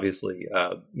 which you've obviously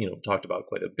talked about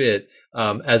quite a bit,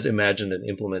 as imagined and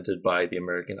implemented by the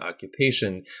American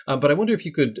occupation. But I wonder if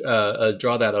you could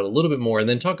draw that out a little bit more, and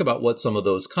then talk about what some of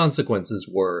those consequences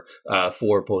were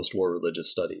for post-war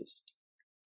religious studies.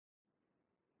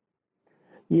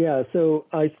 Yeah, so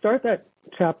I start that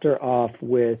chapter off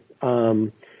with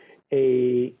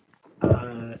a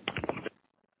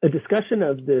discussion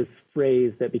of this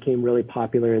phrase that became really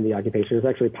popular in the occupation. It was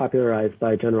actually popularized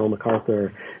by General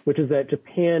MacArthur, which is that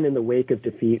Japan in the wake of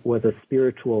defeat was a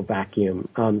spiritual vacuum.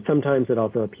 Sometimes it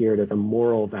also appeared as a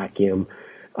moral vacuum.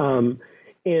 And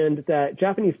that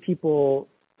Japanese people,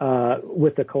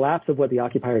 with the collapse of what the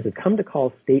occupiers had come to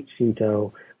call state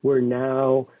Shinto, were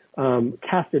now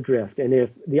cast adrift. And if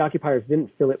the occupiers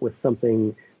didn't fill it with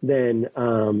something, then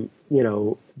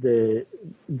the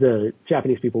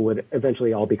Japanese people would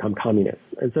eventually all become communists.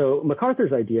 And so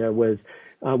MacArthur's idea was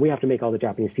we have to make all the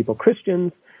Japanese people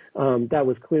Christians. That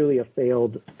was clearly a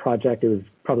failed project. It was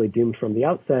probably doomed from the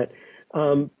outset.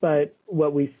 But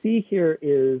what we see here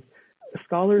is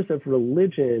scholars of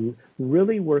religion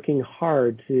really working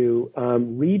hard to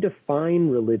redefine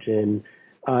religion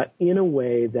in a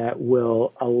way that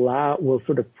will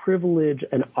sort of privilege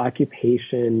an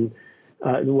occupation,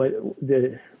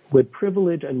 would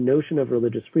privilege a notion of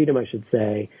religious freedom, I should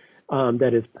say,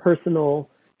 that is personal,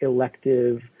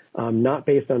 elective, not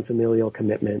based on familial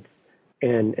commitments,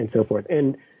 and so forth.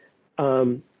 And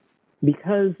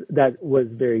because that was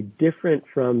very different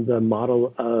from the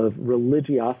model of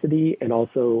religiosity and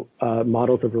also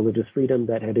models of religious freedom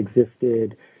that had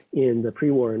existed in the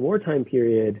pre-war and wartime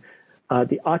period,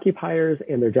 the occupiers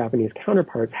and their Japanese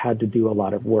counterparts had to do a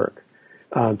lot of work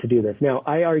to do this. Now,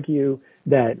 I argue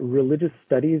that religious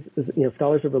studies,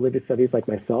 scholars of religious studies like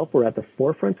myself were at the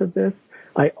forefront of this.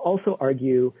 I also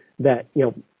argue that,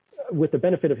 with the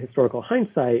benefit of historical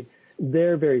hindsight,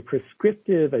 their very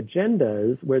prescriptive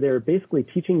agendas, where they're basically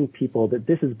teaching people that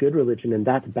this is good religion and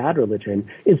that's bad religion,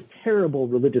 is terrible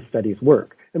religious studies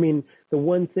work. I mean, the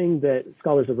one thing that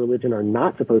scholars of religion are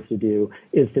not supposed to do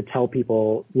is to tell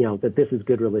people, that this is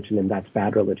good religion and that's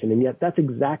bad religion. And yet that's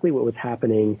exactly what was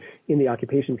happening in the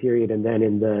occupation period and then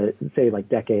in the, say,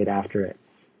 decade after it.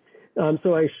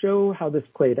 So I show how this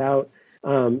played out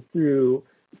through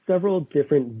several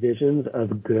different visions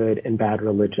of good and bad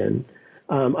religion.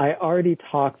 I already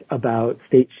talked about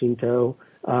state Shinto,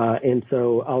 and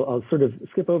so I'll sort of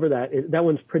skip over that. That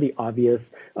one's pretty obvious.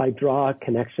 I draw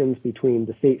connections between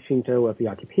the state Shinto of the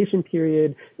occupation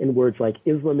period and words like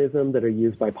Islamism that are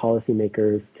used by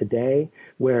policymakers today,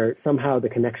 where somehow the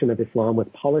connection of Islam with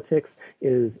politics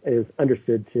is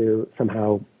understood to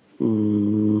somehow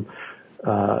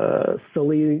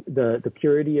sully the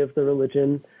purity of the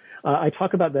religion. I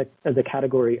talk about the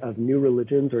category of new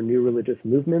religions or new religious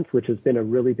movements, which has been a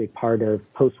really big part of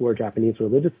post-war Japanese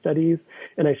religious studies.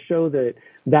 And I show that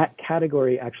that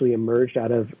category actually emerged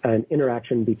out of an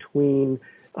interaction between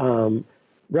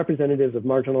representatives of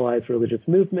marginalized religious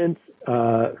movements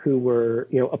who were,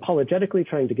 apologetically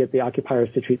trying to get the occupiers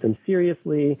to treat them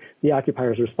seriously. The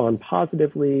occupiers respond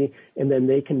positively, and then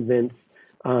they convince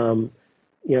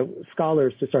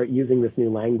scholars to start using this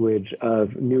new language of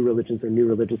new religions or new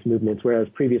religious movements, whereas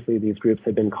previously these groups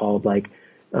had been called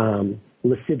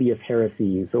lascivious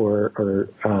heresies or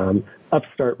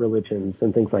upstart religions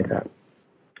and things like that.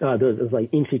 Those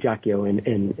like Inshi-Jakyo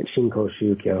and Shinko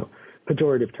Shukyo,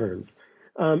 pejorative terms.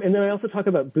 And then I also talk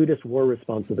about Buddhist war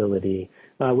responsibility,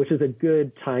 which is a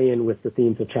good tie-in with the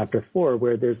themes of Chapter 4,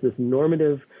 where there's this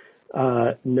normative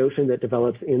notion that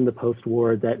develops in the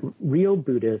post-war that real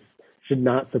Buddhists should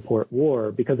not support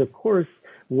war, because of course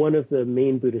one of the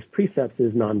main Buddhist precepts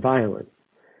is nonviolence.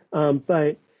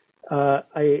 But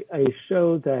I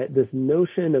show that this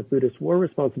notion of Buddhist war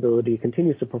responsibility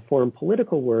continues to perform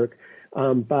political work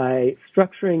by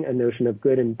structuring a notion of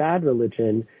good and bad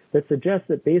religion that suggests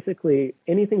that basically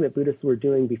anything that Buddhists were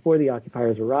doing before the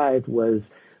occupiers arrived was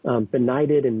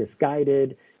benighted and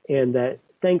misguided, and that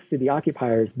thanks to the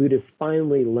occupiers, Buddhists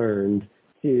finally learned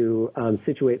to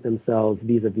situate themselves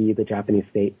vis-a-vis the Japanese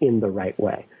state in the right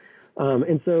way.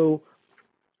 And so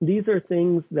these are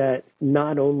things that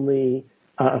not only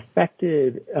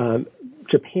affected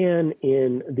Japan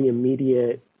in the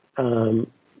immediate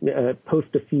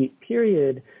post-defeat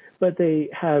period, but they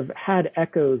have had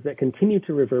echoes that continue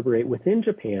to reverberate within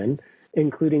Japan,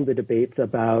 including the debates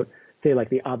about, say, like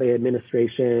the Abe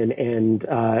administration and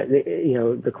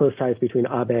the close ties between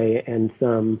Abe and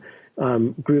some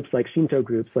groups like Shinto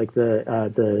groups, like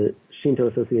the Shinto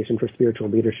Association for Spiritual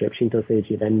Leadership, Shinto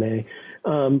Seiji Renmei.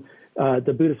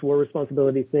 The Buddhist war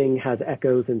responsibility thing has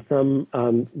echoes in some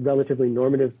relatively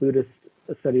normative Buddhist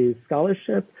studies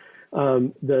scholarship.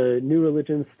 The new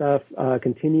religion stuff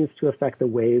continues to affect the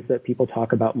ways that people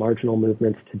talk about marginal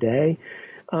movements today.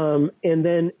 And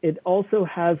then it also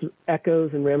has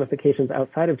echoes and ramifications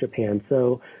outside of Japan.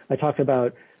 So I talked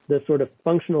about the sort of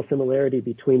functional similarity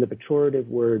between the pejorative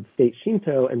word state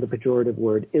Shinto and the pejorative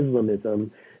word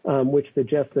Islamism, which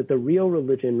suggests that the real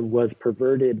religion was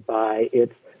perverted by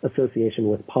its association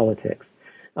with politics.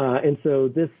 And so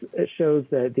this shows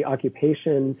that the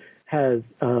occupation has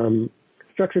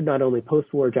structured not only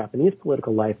post-war Japanese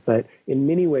political life, but in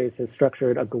many ways has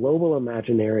structured a global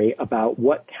imaginary about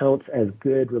what counts as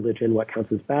good religion, what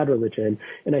counts as bad religion.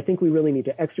 And I think we really need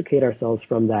to extricate ourselves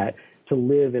from that to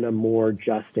live in a more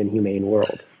just and humane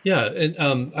world. Yeah,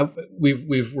 and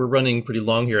we're running pretty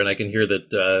long here, and I can hear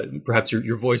that perhaps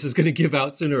your voice is going to give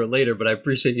out sooner or later. But I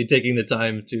appreciate you taking the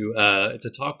time to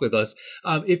talk with us.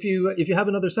 If you have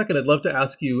another second, I'd love to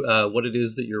ask you what it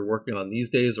is that you're working on these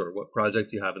days, or what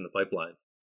projects you have in the pipeline.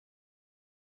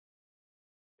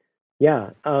 Yeah,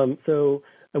 so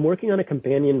I'm working on a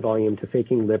companion volume to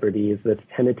Faking Liberties that's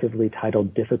tentatively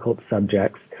titled Difficult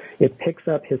Subjects. It picks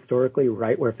up historically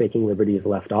right where Faking Liberties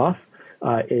left off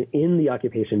in the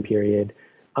occupation period.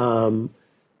 And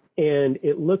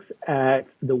it looks at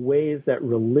the ways that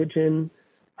religion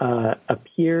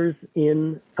appears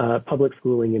in public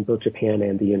schooling in both Japan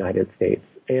and the United States.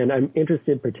 And I'm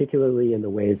interested particularly in the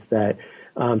ways that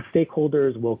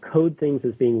stakeholders will code things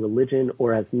as being religion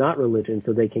or as not religion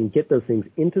so they can get those things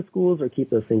into schools or keep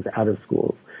those things out of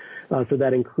schools. So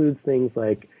that includes things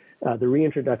like the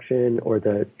reintroduction or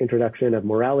the introduction of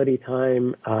morality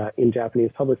time in Japanese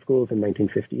public schools in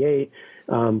 1958,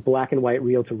 black and white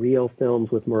reel-to-reel films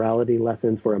with morality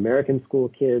lessons for American school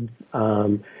kids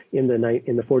in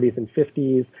the 40s and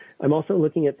 50s. I'm also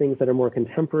looking at things that are more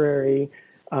contemporary,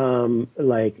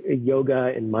 like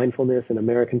yoga and mindfulness in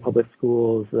American public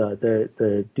schools,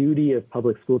 the duty of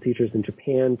public school teachers in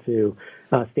Japan to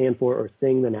stand for or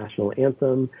sing the national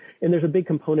anthem. And there's a big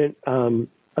component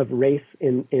of race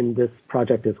in this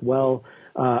project as well.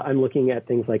 I'm looking at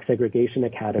things like segregation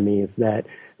academies that,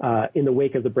 in the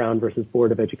wake of the Brown versus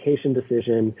Board of Education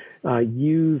decision,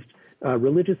 used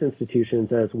religious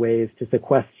institutions as ways to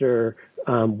sequester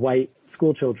white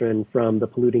school children from the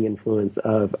polluting influence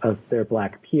of their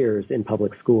Black peers in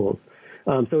public schools.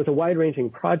 So it's a wide-ranging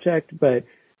project, but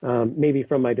maybe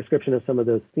from my description of some of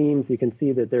those themes, you can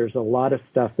see that there's a lot of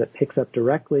stuff that picks up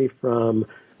directly from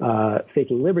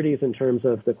Faking Liberties in terms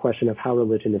of the question of how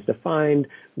religion is defined,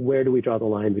 where do we draw the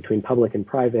line between public and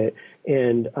private.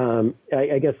 And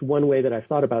I guess one way that I've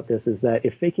thought about this is that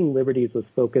if Faking Liberties was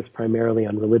focused primarily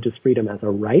on religious freedom as a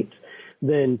right,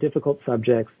 then Difficult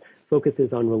Subjects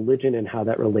focuses on religion and how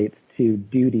that relates to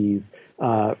duties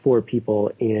for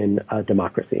people in a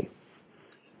democracy.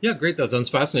 Yeah, great. That sounds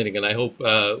fascinating. And I hope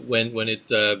when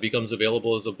it becomes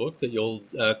available as a book that you'll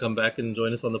come back and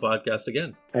join us on the podcast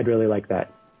again. I'd really like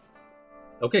that.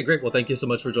 Okay, great. Well, thank you so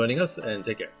much for joining us, and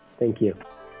take care. Thank you.